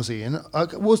that comes in,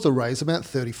 what was the raise, about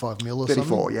 35 mil or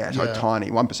 34, something? 34, so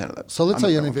tiny, 1% of that. So let's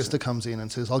say an investor comes in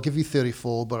and says, I'll give you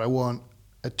 34, but I want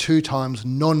a 2 times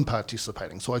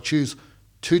non-participating. So I choose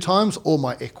 2 times or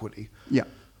my equity. Yeah.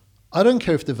 I don't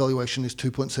care if the valuation is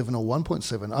 2.7 or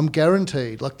 1.7. I'm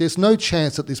guaranteed, there's no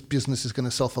chance that this business is going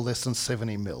to sell for less than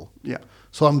 70 mil. Yeah.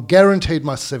 So I'm guaranteed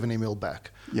my 70 mil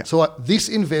back. Yeah. So this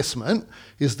investment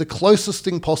is the closest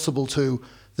thing possible to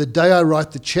the day I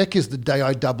write the check is the day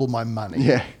I double my money.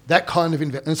 Yeah. That kind of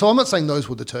investment. And so I'm not saying those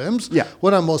were the terms. Yeah.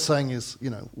 What I'm more saying is,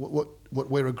 what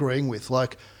we're agreeing with,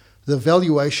 the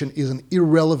valuation is an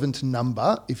irrelevant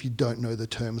number if you don't know the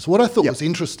terms. What I thought was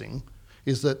interesting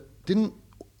is that didn't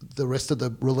the rest of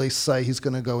the release say he's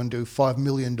going to go and do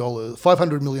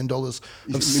 $500 million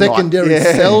of secondary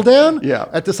sell down? Yeah.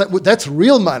 At the same, that's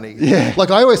real money. Yeah.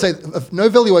 Like I always say, no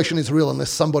valuation is real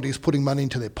unless somebody is putting money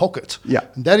into their pocket. Yeah.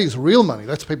 And that is real money.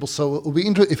 That's people. So it will be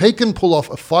interesting if he can pull off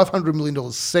a $500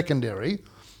 million secondary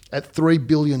at $3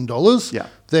 billion,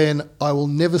 then I will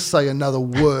never say another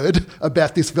word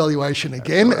about this valuation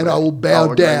again, and I will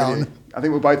bow down. I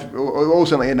think we'll all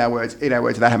certainly eat our words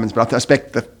if that happens, but I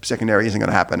suspect the secondary isn't going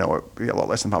to happen, or it'll be a lot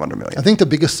less than 500 million. I think the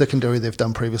biggest secondary they've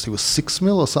done previously was 6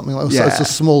 mil or something like that. So it's a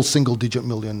small single-digit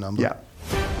million number. Yeah.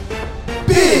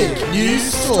 Big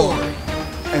news story.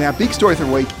 And our big story for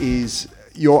the week is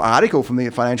your article from the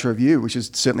Financial Review, which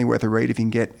is certainly worth a read if you can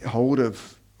get hold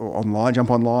of or online,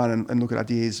 jump online and look at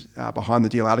ideas behind the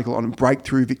deal article on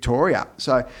Breakthrough Victoria.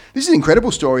 So this is an incredible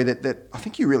story that I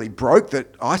think you really broke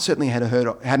that I certainly hadn't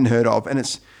heard of, and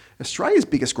it's Australia's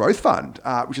biggest growth fund,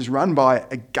 which is run by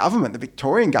a government, the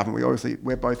Victorian government.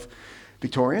 We're both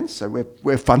Victorians. So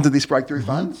we've funded this breakthrough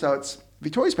fund. So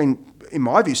Victoria's been, in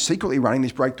my view, secretly running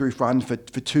this breakthrough fund for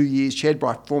 2 years, chaired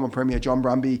by former Premier John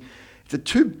Brumby. It's a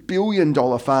 $2 billion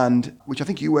fund, which I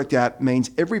think you worked out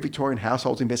means every Victorian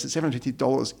household's invested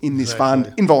 $750 in this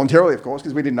fund, involuntarily, of course,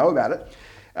 because we didn't know about it.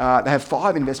 They have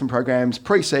 5 investment programs: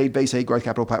 pre-seed, VC, growth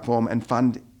capital platform, and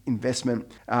fund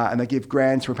investment. And they give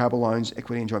grants, repayable loans,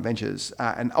 equity and joint ventures.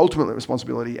 And ultimately,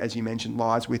 responsibility, as you mentioned,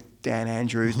 lies with Dan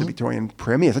Andrews, the Victorian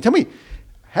Premier. So tell me,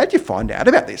 how did you find out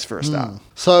about this for a start?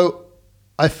 So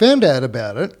I found out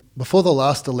about it before the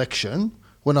last election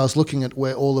when I was looking at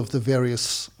where all of the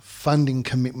various funding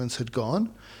commitments had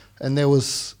gone. And there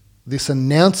was this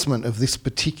announcement of this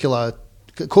particular,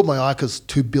 it caught my eye because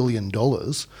 $2 billion.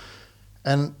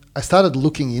 And I started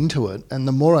looking into it, and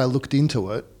the more I looked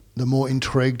into it, the more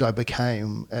intrigued I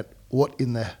became at what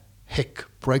in the heck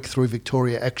Breakthrough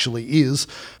Victoria actually is.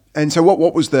 And so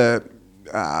what was the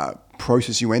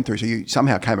process you went through? So you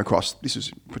somehow came across, this is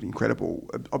a pretty incredible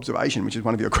observation, which is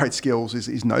one of your great skills,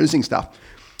 is noticing stuff.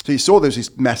 So you saw there's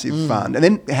this massive fund, and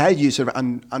then how did you sort of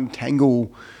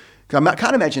untangle, because I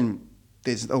can't imagine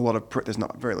there's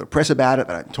not very little press about it.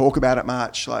 They don't talk about it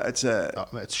much. Like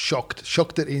it's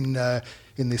shocked that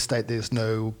in this state there's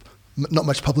not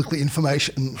much publicly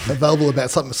information available about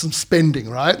some spending,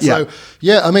 right? Yeah.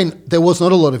 So I mean, there was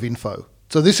not a lot of info.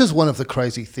 So this is one of the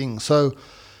crazy things. So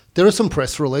there are some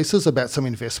press releases about some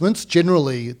investments.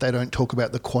 Generally, they don't talk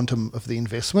about the quantum of the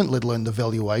investment, let alone the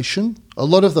valuation. A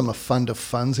lot of them are fund of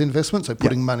funds investments, so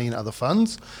putting money in other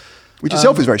funds. Which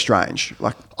itself is very strange.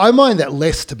 Like, I mind that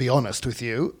less, to be honest with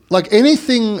you. Like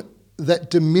anything that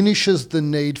diminishes the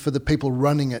need for the people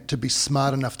running it to be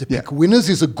smart enough to pick winners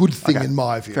is a good thing in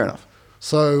my view. Fair enough.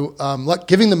 So like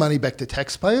giving the money back to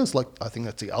taxpayers, like I think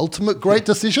that's the ultimate great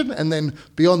decision. And then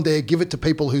beyond there, give it to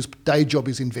people whose day job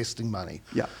is investing money.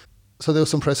 Yeah. So there were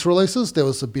some press releases. There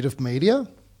was a bit of media.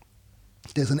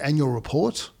 There's an annual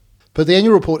report. But the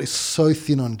annual report is so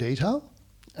thin on detail.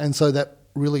 And so that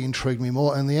really intrigued me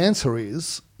more. And the answer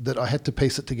is that I had to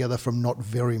piece it together from not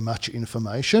very much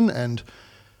information. And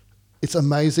it's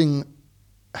amazing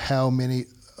how many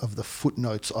of the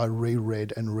footnotes I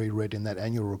reread in that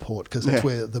annual report, because that's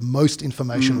where the most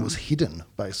information was hidden,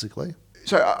 basically.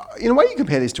 So in a way you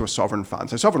compare this to a sovereign fund.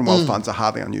 So sovereign wealth funds are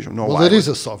hardly unusual. Norway. Well, that is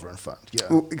a sovereign fund, yeah.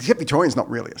 Well, except Victoria's not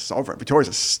really a sovereign. Victoria's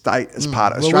a state as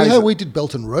part of Australia. Well, we did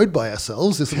Belt and Road by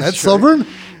ourselves. Isn't that sovereign?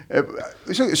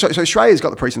 So Australia's got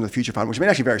the Precinct of the Future Fund, which has been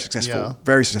actually very successful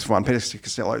one. Peter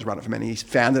Costello's run it for many years,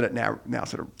 founded it, now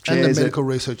sort of chairs and the Medical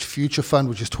Research Future Fund,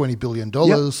 which is $20 billion.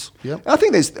 Yep. I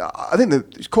think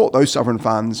those sovereign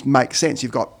funds make sense.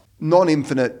 You've got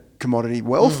non-infinite commodity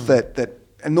wealth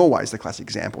and Norway's the classic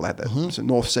example. They had the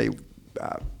North Sea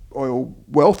oil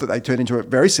wealth that they turned into a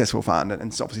very successful fund, and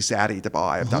it's obviously Saudi,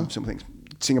 Dubai have done some things.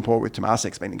 Singapore with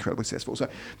Temasek's been incredibly successful. So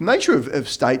the nature of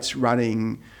states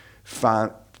running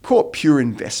fund, call it pure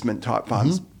investment type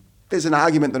funds, there's an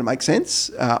argument that it makes sense.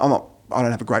 I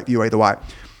don't have a great view either way.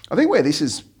 I think where this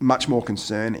is much more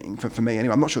concerning for me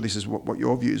anyway, I'm not sure this is what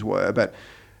your views were, but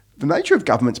the nature of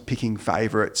governments picking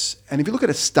favourites, and if you look at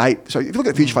a state, so if you look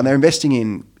at a future fund, they're investing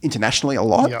in internationally a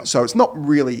lot. Yep. So it's not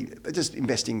really, they're just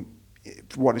investing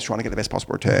for what is trying to get the best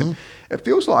possible return. It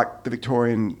feels like the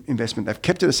Victorian investment, they've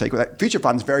kept it a secret. That future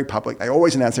fund's very public. They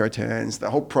always announce their returns.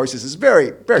 The whole process is very,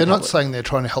 very They're public. not saying they're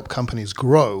trying to help companies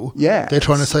grow. Yeah. They're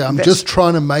trying to say, I'm just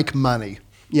trying to make money.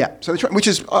 Yeah. So which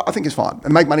is, I think is fine.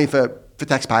 And make money for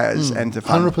taxpayers and to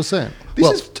fund. 100%. This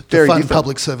is very to fund different.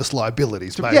 Public service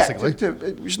liabilities, basically.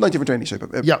 Which is no different to any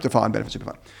defined benefit super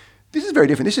fund. This is very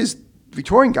different. This is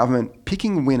Victorian government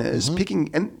picking winners,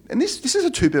 and this is a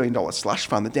 $2 billion slush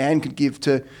fund that Dan could give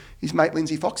to his mate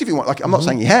Lindsay Fox if he wants. Like, I'm not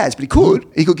saying he has, but he could.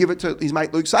 He could give it to his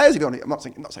mate Luke Sayers if he wanted. I'm not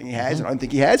saying he has, and I don't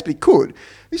think he has, but he could.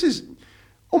 This is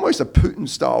almost a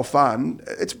Putin-style fund.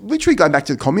 It's literally going back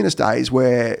to the communist days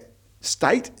where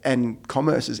state and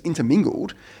commerce is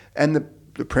intermingled, and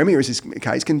the Premier, in this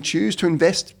case, can choose to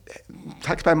invest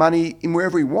taxpayer money in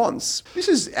wherever he wants. This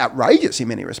is outrageous in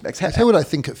many respects. That's how I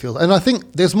think it feels. And I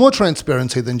think there's more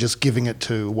transparency than just giving it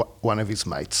to one of his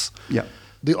mates. Yeah.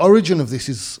 The origin of this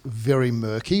is very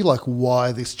murky, like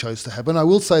why this chose to happen. I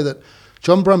will say that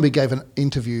John Brumby gave an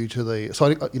interview to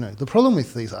the problem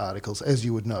with these articles, as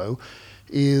you would know,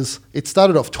 is it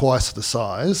started off twice the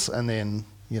size, and then,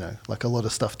 like a lot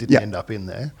of stuff didn't end up in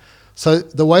there. So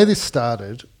the way this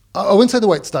started, I wouldn't say the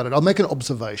way it started, I'll make an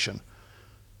observation.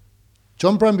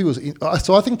 John Brumby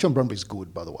so I think John Brumby's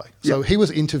good, by the way. So he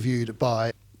was interviewed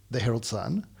by the Herald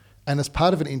Sun, and as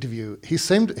part of an interview,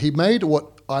 he made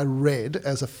what I read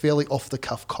as a fairly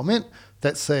off-the-cuff comment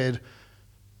that said,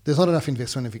 there's not enough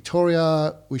investment in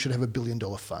Victoria, we should have $1 billion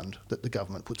fund that the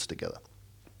government puts together.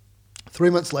 3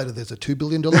 months later, there's a $2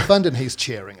 billion fund and he's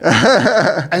chairing it.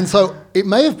 And so it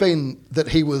may have been that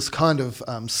he was kind of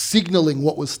signalling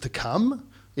what was to come.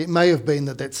 It may have been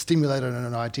that stimulated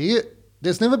an idea.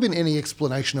 There's never been any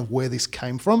explanation of where this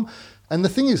came from. And the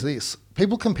thing is this,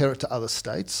 people compare it to other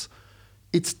states.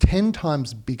 It's 10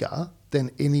 times bigger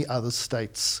than any other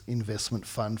state's investment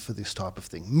fund for this type of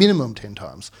thing, minimum 10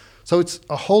 times. So it's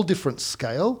a whole different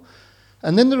scale.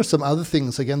 And then there are some other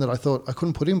things, again, that I thought I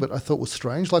couldn't put in, but I thought was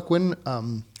strange. Like when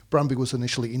Brumby was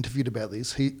initially interviewed about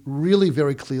this, he really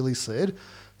very clearly said,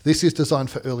 this is designed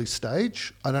for early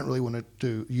stage. I don't really want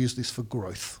to use this for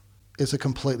growth. It's a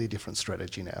completely different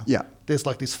strategy now. Yeah. There's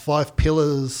like these 5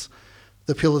 pillars.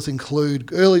 The pillars include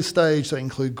early stage, they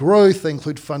include growth, they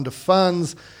include fund of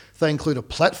funds, they include a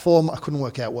platform. I couldn't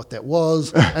work out what that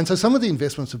was. And so some of the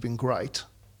investments have been great.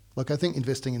 Like I think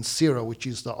investing in Cira, which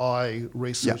is the eye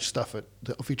research stuff at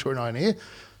the Victorian Eye and Ear,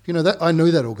 that I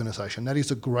know that organisation. That is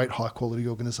a great high quality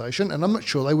organisation, and I'm not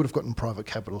sure they would have gotten private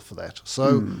capital for that.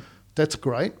 So that's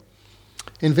great.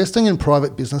 Investing in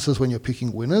private businesses when you're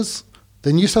picking winners,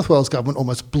 the New South Wales government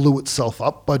almost blew itself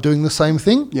up by doing the same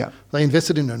thing. Yeah. They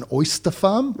invested in an oyster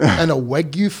farm and a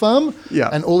Wagyu farm,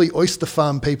 and all the oyster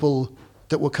farm people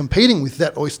that were competing with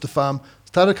that oyster farm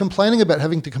started complaining about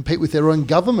having to compete with their own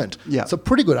government. Yeah. It's a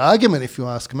pretty good argument if you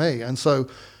ask me. And so,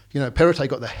 Perrottet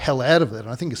got the hell out of that. And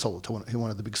I think he sold it to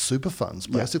one of the big super funds,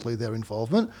 basically, their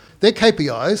involvement. Their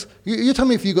KPIs, you tell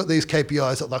me if you got these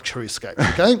KPIs at Luxury Escape,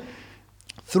 okay?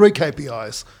 3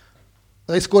 KPIs.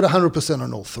 They scored 100%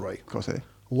 on all 3. Of course they did.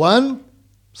 1,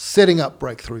 setting up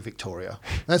Breakthrough Victoria.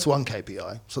 That's 1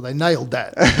 KPI. So they nailed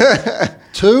that.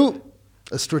 2,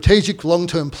 a strategic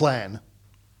long-term plan.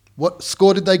 What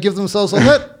score did they give themselves on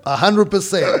that?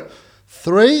 100%.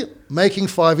 3, making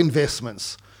 5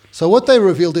 investments. So what they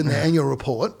revealed in their annual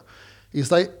report is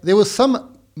there was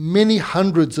many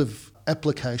hundreds of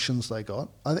applications they got.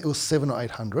 I think it was 700 or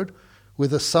 800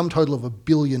 with a sum total of $1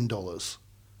 billion.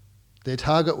 Their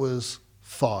target was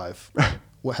 5.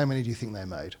 Well, how many do you think they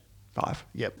made? 5.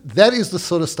 Yep. That is the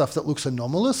sort of stuff that looks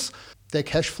anomalous. Their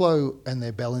cash flow and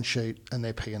their balance sheet and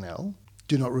their P&L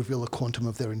do not reveal a quantum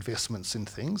of their investments in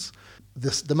things.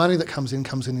 The money that comes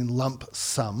in lump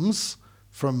sums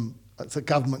from, it's a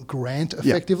government grant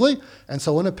effectively. Yep. And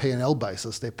so on a P&L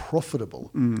basis, they're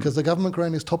profitable because the government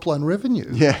grant is top-line revenue.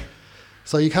 Yeah.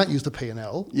 So you can't use the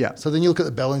P&L. Yeah. So then you look at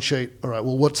the balance sheet. All right,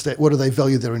 well, what do they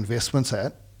value their investments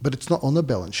at? But it's not on the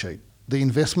balance sheet. The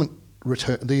investment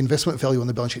value on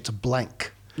the balance sheet's a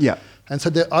blank. Yeah. And so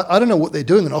I don't know what they're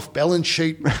doing, an off-balance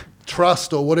sheet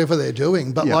trust or whatever they're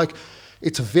doing, but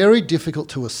it's very difficult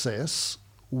to assess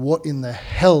what in the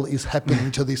hell is happening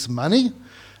to this money.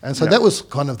 And so that was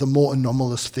kind of the more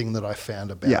anomalous thing that I found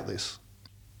about this.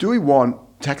 Do we want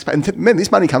taxpayer? And man,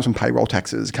 this money comes from payroll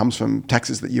taxes, comes from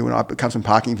taxes that you and I, it comes from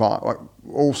parking fine, like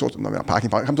all sorts of, not parking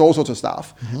fine, it comes to all sorts of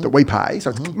stuff that we pay. So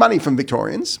it's money from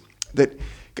Victorians that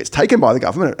gets taken by the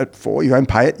government at 4. You don't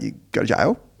pay it, you go to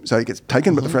jail. So it gets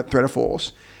taken with the threat of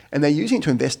force. And they're using it to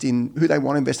invest in who they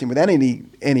want to invest in without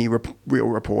any real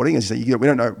reporting. As you say, we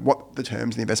don't know what the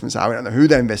terms of the investments are. We don't know who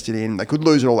they invested in. They could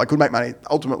lose it all. They could make money.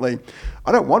 Ultimately,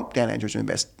 I don't want Dan Andrews to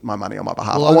invest my money on my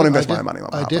behalf. I want to invest my money on my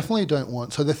behalf. I definitely don't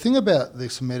want. So the thing about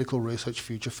this Medical Research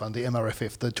Future Fund, the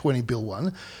MRFF, the 20 bill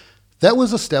one, that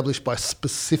was established by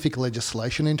specific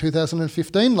legislation in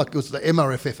 2015. Like it was the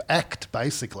MRFF Act,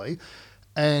 basically,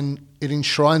 and it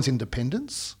enshrines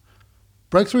independence.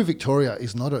 Breakthrough Victoria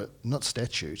is not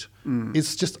statute.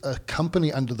 It's just a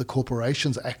company under the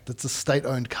Corporations Act that's a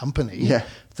state-owned company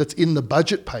that's in the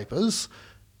budget papers.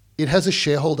 It has a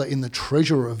shareholder in the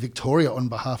Treasurer of Victoria on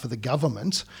behalf of the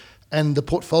government, and the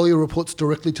portfolio reports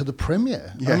directly to the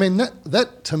Premier. Yeah. I mean,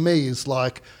 that to me is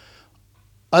like,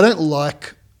 I don't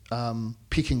like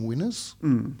picking winners.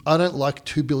 I don't like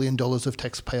 $2 billion of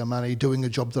taxpayer money doing a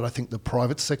job that I think the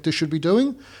private sector should be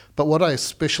doing. But what I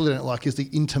especially don't like is the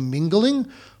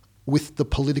intermingling with the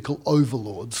political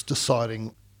overlords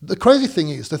deciding. The crazy thing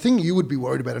is, the thing you would be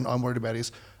worried about and I'm worried about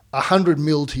is 100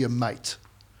 mil to your mate.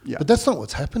 Yeah. But that's not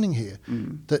what's happening here.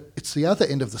 That it's the other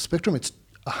end of the spectrum. It's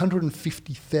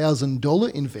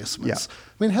 $150,000 investments. Yeah.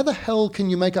 I mean, how the hell can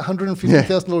you make a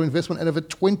 $150,000 investment out of a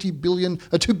 $2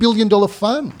 billion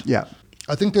fund? Yeah.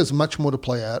 I think there's much more to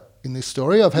play out in this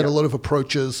story. I've had a lot of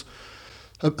approaches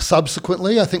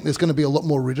subsequently. I think there's going to be a lot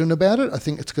more written about it. I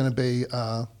think it's going to be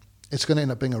it's going to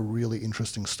end up being a really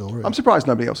interesting story. I'm surprised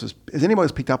nobody else has anybody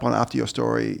else picked up on it after your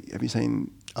story? Have you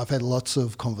seen? I've had lots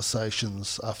of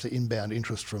conversations after inbound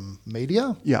interest from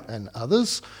media and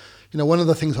others. You know, one of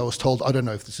the things I was told, I don't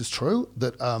know if this is true,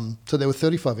 that so there were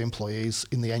 35 employees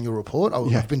in the annual report.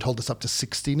 I've been told it's up to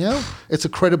 60 now. It's a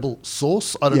credible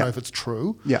source. I don't know if it's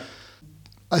true. Yeah.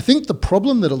 I think the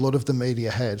problem that a lot of the media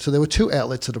had, so there were two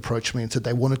outlets that approached me and said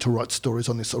they wanted to write stories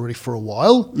on this already for a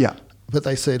while. Yeah. But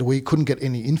they said, we couldn't get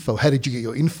any info. How did you get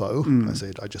your info? I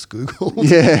said, I just Googled.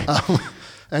 Yeah.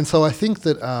 And so I think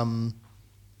that,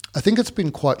 I think it's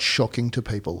been quite shocking to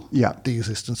people, the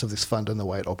existence of this fund and the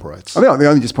way it operates. I think the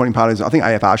only disappointing part is I think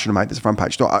AFR should have made this a front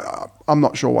page story. I'm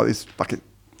not sure why this,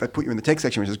 they put you in the text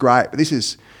section, which is great, but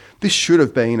this should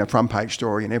have been a front page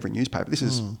story in every newspaper. This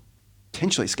is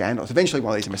potentially scandalous. Eventually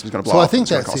one of these investments is going to blow up. up. So I think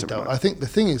that's it though. I think the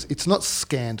thing is, it's not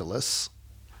scandalous.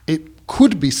 It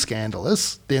could be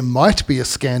scandalous. There might be a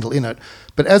scandal in it.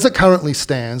 But as it currently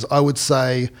stands, I would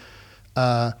say,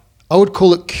 I would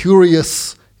call it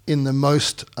curious in the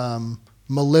most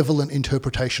malevolent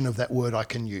interpretation of that word I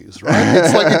can use, right?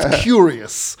 It's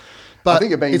curious. But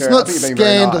it's not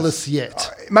scandalous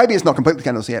yet. Maybe it's not completely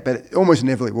scandalous yet, but it almost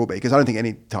inevitably will be, because I don't think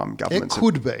any time governments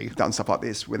have done stuff like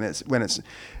this when this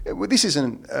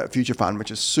isn't a future fund,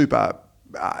 which is super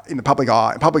in the public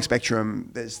eye, public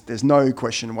spectrum. There's no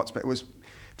question it was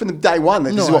from the day one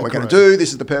that this is what we're going to do.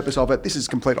 This is the purpose of it. This is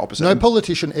complete opposite. No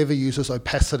politician ever uses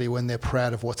opacity when they're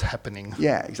proud of what's happening.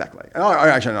 Yeah, exactly. And I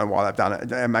actually don't know why they've done it.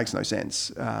 It makes no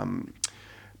sense.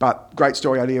 But great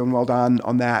story idea and well done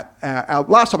on that. Our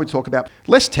last topic to talk about,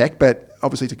 less tech, but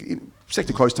obviously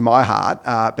sector close to my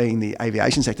heart, being the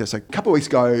aviation sector. So a couple of weeks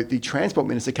ago, the Transport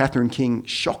Minister, Catherine King,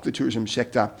 shocked the tourism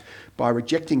sector by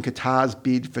rejecting Qatar's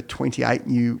bid for 28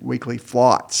 new weekly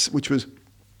flights, which was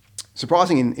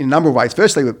surprising in a number of ways.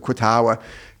 Firstly, with Qatar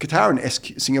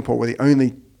and Singapore were the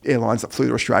only airlines that flew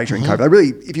to Australia during COVID. They really,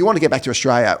 if you want to get back to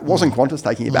Australia, it wasn't Qantas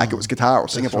taking you back, it was Qatar or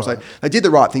Singapore. Right. So they did the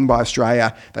right thing by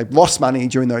Australia. They lost money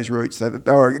during those routes. They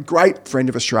were a great friend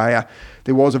of Australia.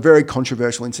 There was a very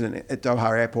controversial incident at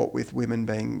Doha Airport with women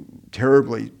being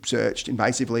terribly searched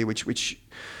invasively, which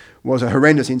was a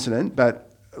horrendous incident.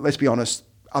 But let's be honest,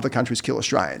 other countries kill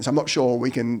Australians. I'm not sure we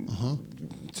can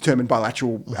determine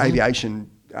bilateral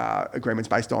aviation agreements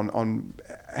based on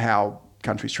how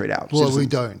countries treat our citizens. Well, we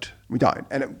don't. We don't.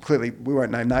 And clearly, we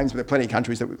won't name names, but there are plenty of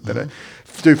countries that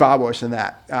do far worse than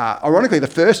that. Ironically, the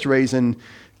first reason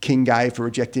King gave for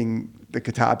rejecting the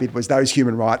Qatar bid was those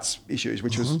human rights issues,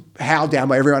 which was howled down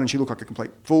by everyone, and she looked like a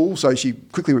complete fool, so she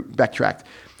quickly backtracked.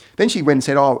 Then she went and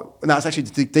said, no, it's actually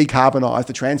to decarbonise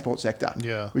the transport sector,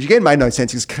 which again made no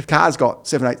sense because Qatar's got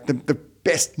 7, 8, the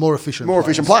best, more efficient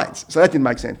planes. So that didn't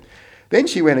make sense. Then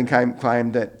she went and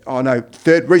claimed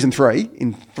that, reason 3,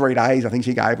 in 3 days, I think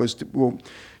she gave was,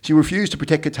 she refused to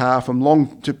protect Qatar from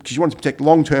she wanted to protect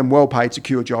long-term, well-paid,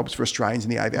 secure jobs for Australians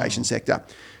in the aviation sector.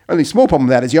 Only small problem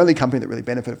with that is the only company that really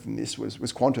benefited from this was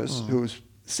Qantas, who was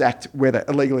sacked, whether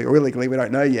illegally or illegally, we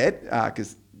don't know yet,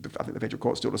 because I think the federal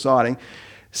court's still deciding,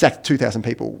 sacked 2,000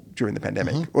 people during the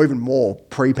pandemic, or even more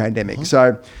pre-pandemic.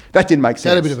 So that didn't make sense. They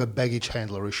had a bit of a baggage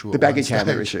handler issue. The baggage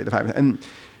handler issue. And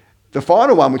the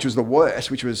final one, which was the worst,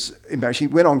 which was embarrassing,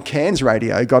 she went on Cairns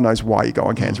radio. God knows why you go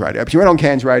on Cairns radio. But she went on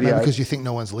Cairns radio. Maybe because you think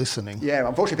no one's listening. Yeah,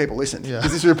 unfortunately people listened.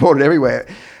 Because this is reported everywhere.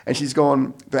 And she's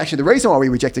gone, but actually the reason why we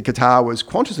rejected Qatar was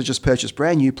Qantas had just purchased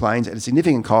brand new planes at a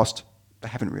significant cost. They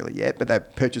haven't really yet, but they're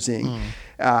purchasing.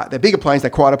 They're bigger planes,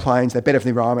 they're quieter planes, they're better for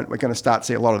the environment. We're going to start to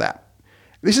see a lot of that.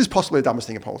 This is possibly the dumbest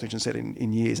thing a politician said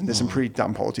in years, and there's some pretty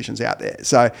dumb politicians out there.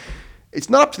 So it's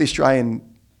not up to the Australian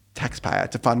taxpayer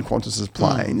to fund Qantas's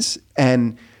planes,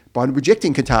 and by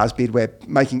rejecting Qatar's bid, we're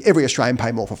making every Australian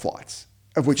pay more for flights,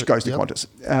 of which goes to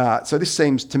Qantas. So this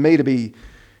seems to me to be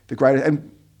the greatest.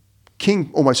 And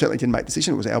King almost certainly didn't make the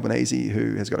decision. It was Albanese,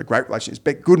 who has got a great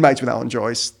relationship, good mates with Alan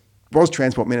Joyce, was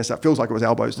Transport Minister. Feels like it was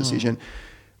Albo's decision.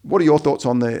 What are your thoughts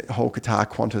on the whole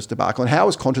Qatar-Qantas debacle, and how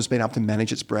has Qantas been able to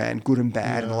manage its brand, good and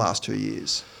bad, in the last 2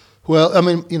 years? Well, I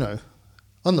mean,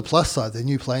 on the plus side, the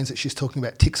new planes that she's talking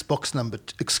about ticks box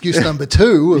excuse number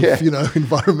 2 of,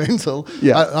 environmental.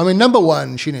 I mean, number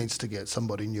 1, she needs to get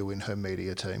somebody new in her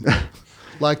media team.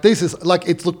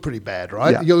 It's looked pretty bad,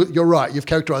 right? Yeah. You're right. You've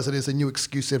characterised it as a new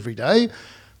excuse every day.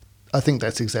 I think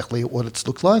that's exactly what it's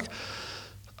looked like.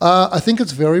 I think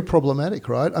it's very problematic,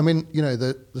 right? I mean,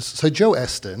 so Joe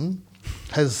Aston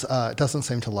doesn't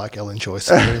seem to like Alan Joyce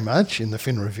very much in the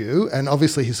Fin Review, and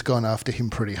obviously he's gone after him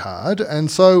pretty hard.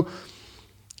 And so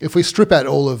if we strip out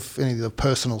all of any of the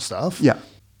personal stuff,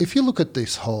 if you look at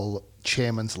this whole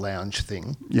Chairman's Lounge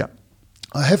thing,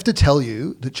 I have to tell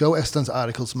you that Joe Aston's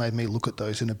articles made me look at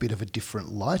those in a bit of a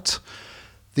different light.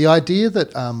 The idea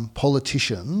that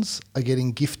politicians are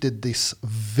getting gifted this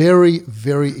very,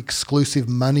 very exclusive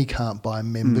money can't buy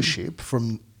membership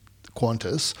from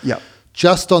Qantas,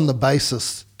 just on the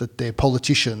basis that they're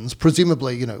politicians,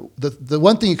 presumably, the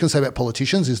one thing you can say about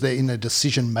politicians is they're in a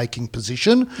decision-making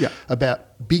position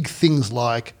about big things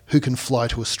like who can fly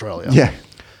to Australia.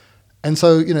 And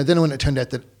so, then when it turned out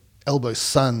that Elbo's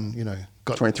son,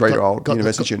 got 23-year-old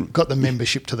university student. Got the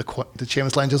membership to the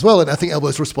Chairman's Lounge as well. And I think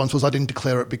Elbo's response was, I didn't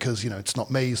declare it because, it's not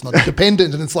me, it's not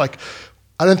independent. And it's like,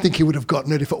 I don't think he would have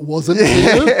gotten it if it wasn't.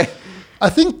 I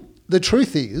think the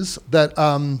truth is that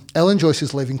Alan Joyce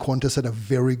is leaving Qantas at a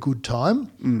very good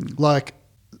time. Like,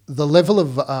 the level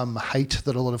of hate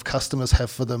that a lot of customers have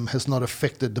for them has not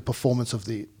affected the performance of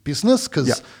the business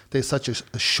because there's such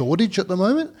a shortage at the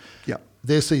moment. Yeah.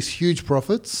 There's these huge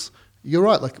profits. You're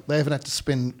right, like they haven't had to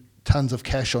spend tons of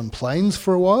cash on planes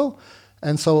for a while.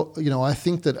 And so, I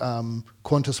think that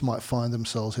Qantas might find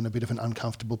themselves in a bit of an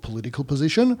uncomfortable political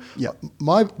position. Yeah.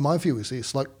 My view is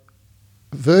this, like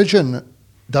Virgin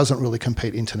doesn't really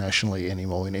compete internationally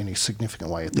anymore in any significant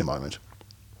way at the moment.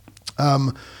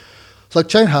 Like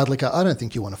Jane Hardlicker, I don't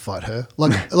think you want to fight her.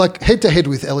 Like head to head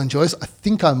with Ellen Joyce, I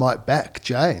think I might back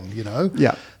Jane,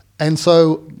 Yeah. And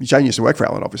so Jane used to work for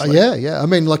Alan, obviously. Yeah. I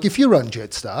mean, like if you run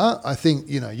Jetstar, I think,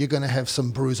 you're going to have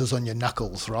some bruises on your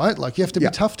knuckles, right? Like you have to be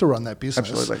tough to run that business.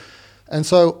 Absolutely. And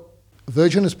so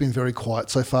Virgin has been very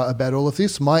quiet so far about all of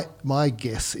this. My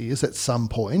guess is at some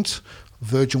point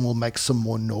Virgin will make some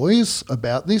more noise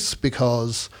about this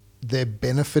because they're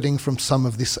benefiting from some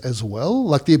of this as well.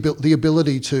 Like the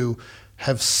ability to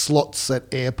have slots at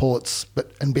airports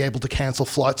and be able to cancel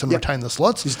flights and retain the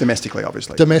slots. Just domestically,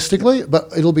 obviously. But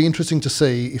it'll be interesting to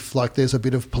see if there's a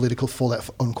bit of political fallout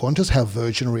on Qantas, how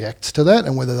Virgin reacts to that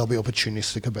and whether they'll be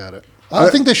opportunistic about it.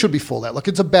 I think there should be fallout. Like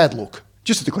it's a bad look.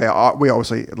 Just to declare, we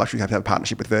obviously luxury have to have a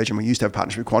partnership with Virgin. We used to have a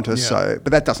partnership with Qantas,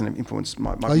 but that doesn't influence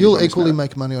my you'll equally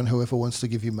make money on whoever wants to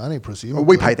give you money, presumably. Well,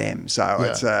 we pay them, so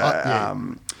it's...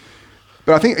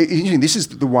 but I think this is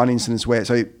the one instance where...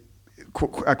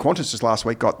 Qantas just last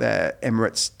week got their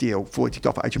Emirates deal fully ticked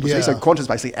off for ACCC. Yeah. So Qantas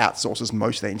basically outsources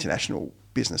most of their international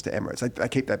business to Emirates. They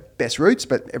keep their best routes,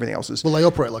 but everything else is... Well, they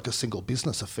operate like a single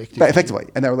business, effectively. Effectively,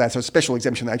 and they're allowed a special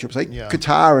exemption in the ACCC. Yeah.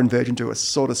 Qatar and Virgin do a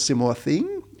sort of similar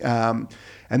thing. And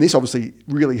this obviously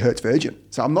really hurts Virgin.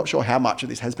 So I'm not sure how much of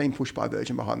this has been pushed by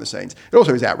Virgin behind the scenes. It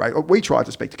also is outrageous. We tried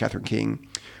to speak to Catherine King.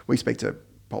 We speak to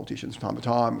politicians from time to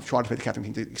time. We've tried to speak to Catherine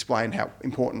King to explain how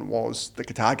important it was that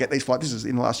Qatar get these flights. This is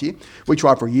in the last year. We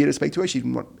tried for a year to speak to her. She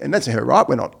didn't want, and that's her right.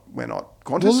 We're not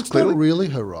Qantas. Well, it's clearly. not really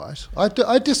her right.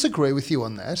 I disagree with you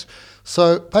on that.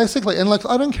 So basically, and I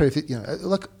don't care if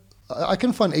I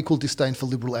can find equal disdain for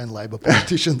Liberal and Labor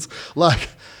politicians.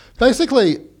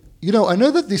 Basically, I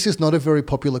know that this is not a very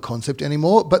popular concept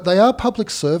anymore, but they are public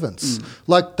servants.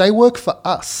 They work for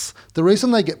us. The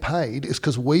reason they get paid is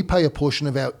because we pay a portion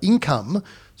of our income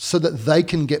so that they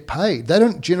can get paid. They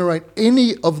don't generate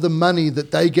any of the money that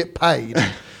they get paid.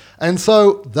 And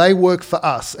so they work for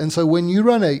us. And so when you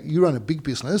run a big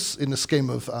business in the scheme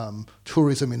of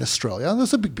tourism in Australia,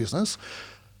 that's a big business.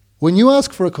 When you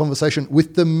ask for a conversation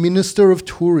with the Minister of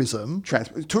Tourism...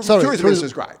 Tourism Minister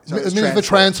is great. So Minister for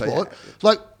Transport,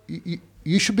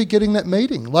 you should be getting that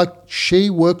meeting. She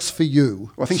works for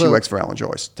you. Well, I think she works for Alan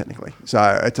Joyce, technically.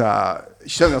 So she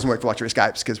certainly doesn't work for Luxury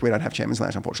Escapes because we don't have Chairman's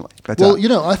Lounge, unfortunately. But,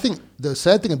 I think the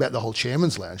sad thing about the whole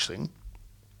Chairman's Lounge thing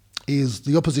is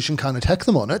the opposition can't attack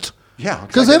them on it. Yeah.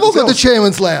 Because they've all got the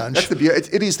Chairman's Lounge. That's the beauty.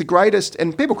 It is the greatest,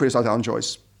 and people criticise Alan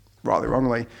Joyce, rightly or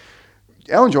wrongly.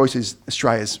 Alan Joyce is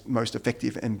Australia's most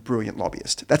effective and brilliant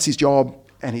lobbyist. That's his job.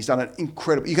 And he's done an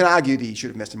incredible... You can argue that he should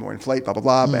have invested more in fleet, blah, blah,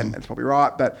 blah, and that's probably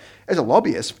right. But as a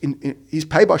lobbyist, he's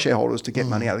paid by shareholders to get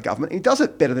money out of the government. And he does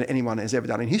it better than anyone has ever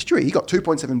done in history. He got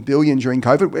 $2.7 billion during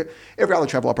COVID, where every other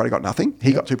travel operator got nothing.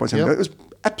 He got $2.7 billion. It was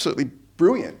absolutely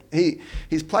brilliant.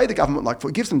 He's played the government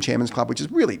it gives them Chairman's Club, which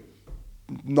is really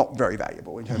not very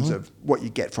valuable in terms of what you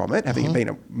get from it. Having been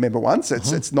a member once,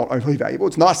 it's not overly valuable.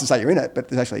 It's nice to say you're in it, but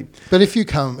there's actually... But if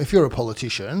you're a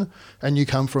politician and you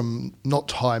come from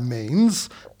not high means,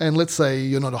 and let's say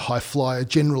you're not a high flyer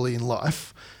generally in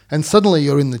life, and suddenly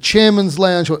you're in the Chairman's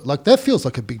Lounge, that feels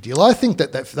like a big deal. I think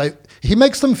that he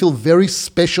makes them feel very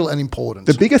special and important.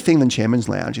 The bigger thing than Chairman's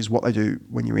Lounge is what they do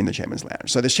when you're in the Chairman's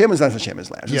Lounge. So there's Chairman's Lounge and Chairman's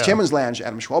Lounge. There's Chairman's Lounge,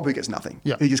 Adam Schwab, who gets nothing.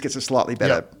 Yeah. He just gets a slightly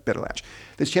better lounge.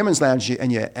 There's Chairman's Lounge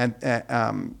and your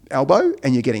elbow,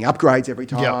 and you're getting upgrades every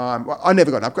time. Yep. Well, I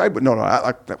never got an upgrade, but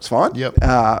that was fine. Yep.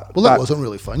 That wasn't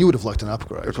really fun. You would have liked an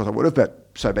upgrade. Of course I would have, but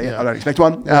so be it. I don't expect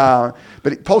one.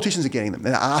 But politicians are getting them.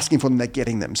 They're asking for them. They're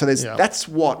getting them. So that's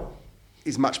what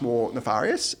is much more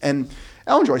nefarious. And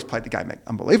Alan Joyce played the game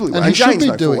unbelievably well. And Jane's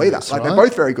no fool either. Right? They're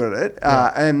both very good at it.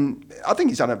 And I think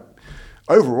he's done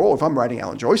overall, if I'm rating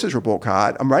Alan Joyce's report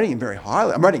card, I'm rating him very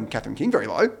highly. I'm rating Catherine King very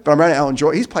low, but I'm rating Alan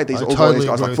Joyce. He's played these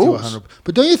guys like fools.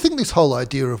 But don't you think this whole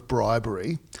idea of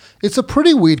bribery, it's a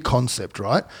pretty weird concept,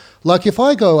 right? Like if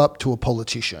I go up to a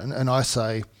politician and I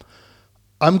say,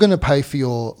 I'm going to pay for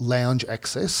your lounge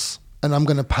access and I'm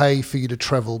going to pay for you to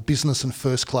travel business and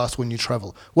first class when you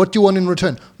travel. What do you want in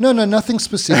return? No, nothing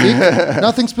specific,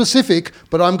 nothing specific,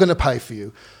 but I'm going to pay for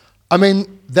you. I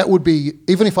mean, that would be,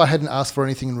 even if I hadn't asked for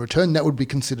anything in return, that would be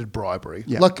considered bribery.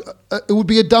 Yeah. Like, it would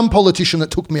be a dumb politician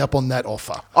that took me up on that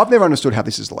offer. I've never understood how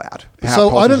this is allowed.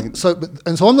 So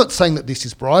I'm not saying that this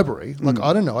is bribery. Like,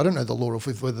 I don't know the law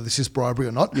of whether this is bribery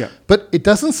or not. Yeah. But it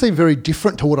doesn't seem very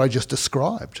different to what I just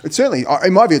described. It's certainly,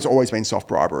 in my view, it's always been soft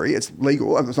bribery. It's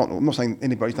legal. I'm not saying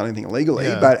anybody's done anything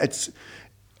illegally, but it's.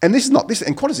 And this is not this,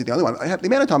 and Qantas is the only one. The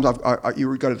amount of times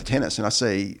you go to the tennis and I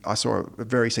saw a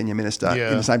very senior minister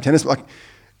in the same tennis. Like,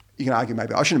 you can argue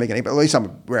maybe I shouldn't make any, but at least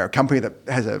we're a company that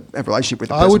has a relationship with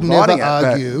the person I would never providing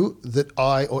argue that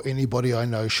I or anybody I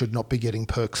know should not be getting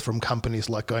perks from companies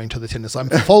like going to the tennis. I'm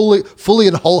fully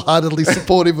and wholeheartedly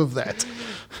supportive of that.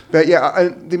 But yeah,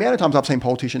 the amount of times I've seen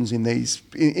politicians in these,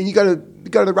 and you go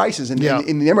to the races, and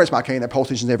in the Emirates marquee, and there are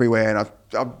politicians everywhere, and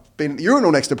I've been at the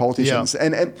urinal next to politicians,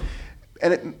 and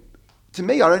to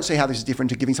me, I don't see how this is different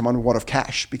to giving someone a wad of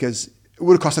cash, because it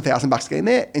would have cost $1,000 to get in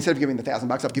there. Instead of giving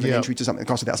 $1,000, I've given entry to something that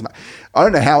costs $1,000. I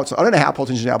don't know how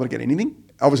politicians are able to get anything.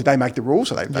 Obviously, they make the rules,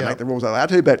 so they make the rules they're allowed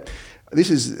to. But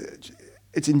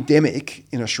it's endemic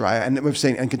in Australia, and we've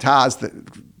seen, and Qatar's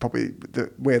probably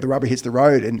where the rubber hits the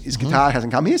road, and Qatar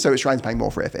hasn't come here, so Australians paying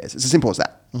more for airfares. It's as simple as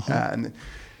that.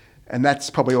 And that's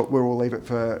probably where we'll leave it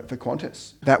for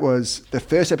Qantas. That was the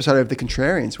first episode of The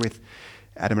Contrarians with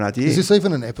Adam and Adair. Is this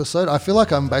even an episode? I feel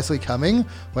like I'm basically coming.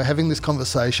 We're having this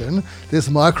conversation. There's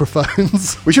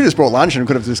microphones. We should have just brought lunch and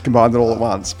could have just combined it all at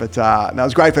once. But no, it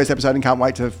was a great first episode and can't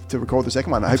wait to record the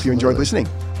second one. I hope you enjoyed listening.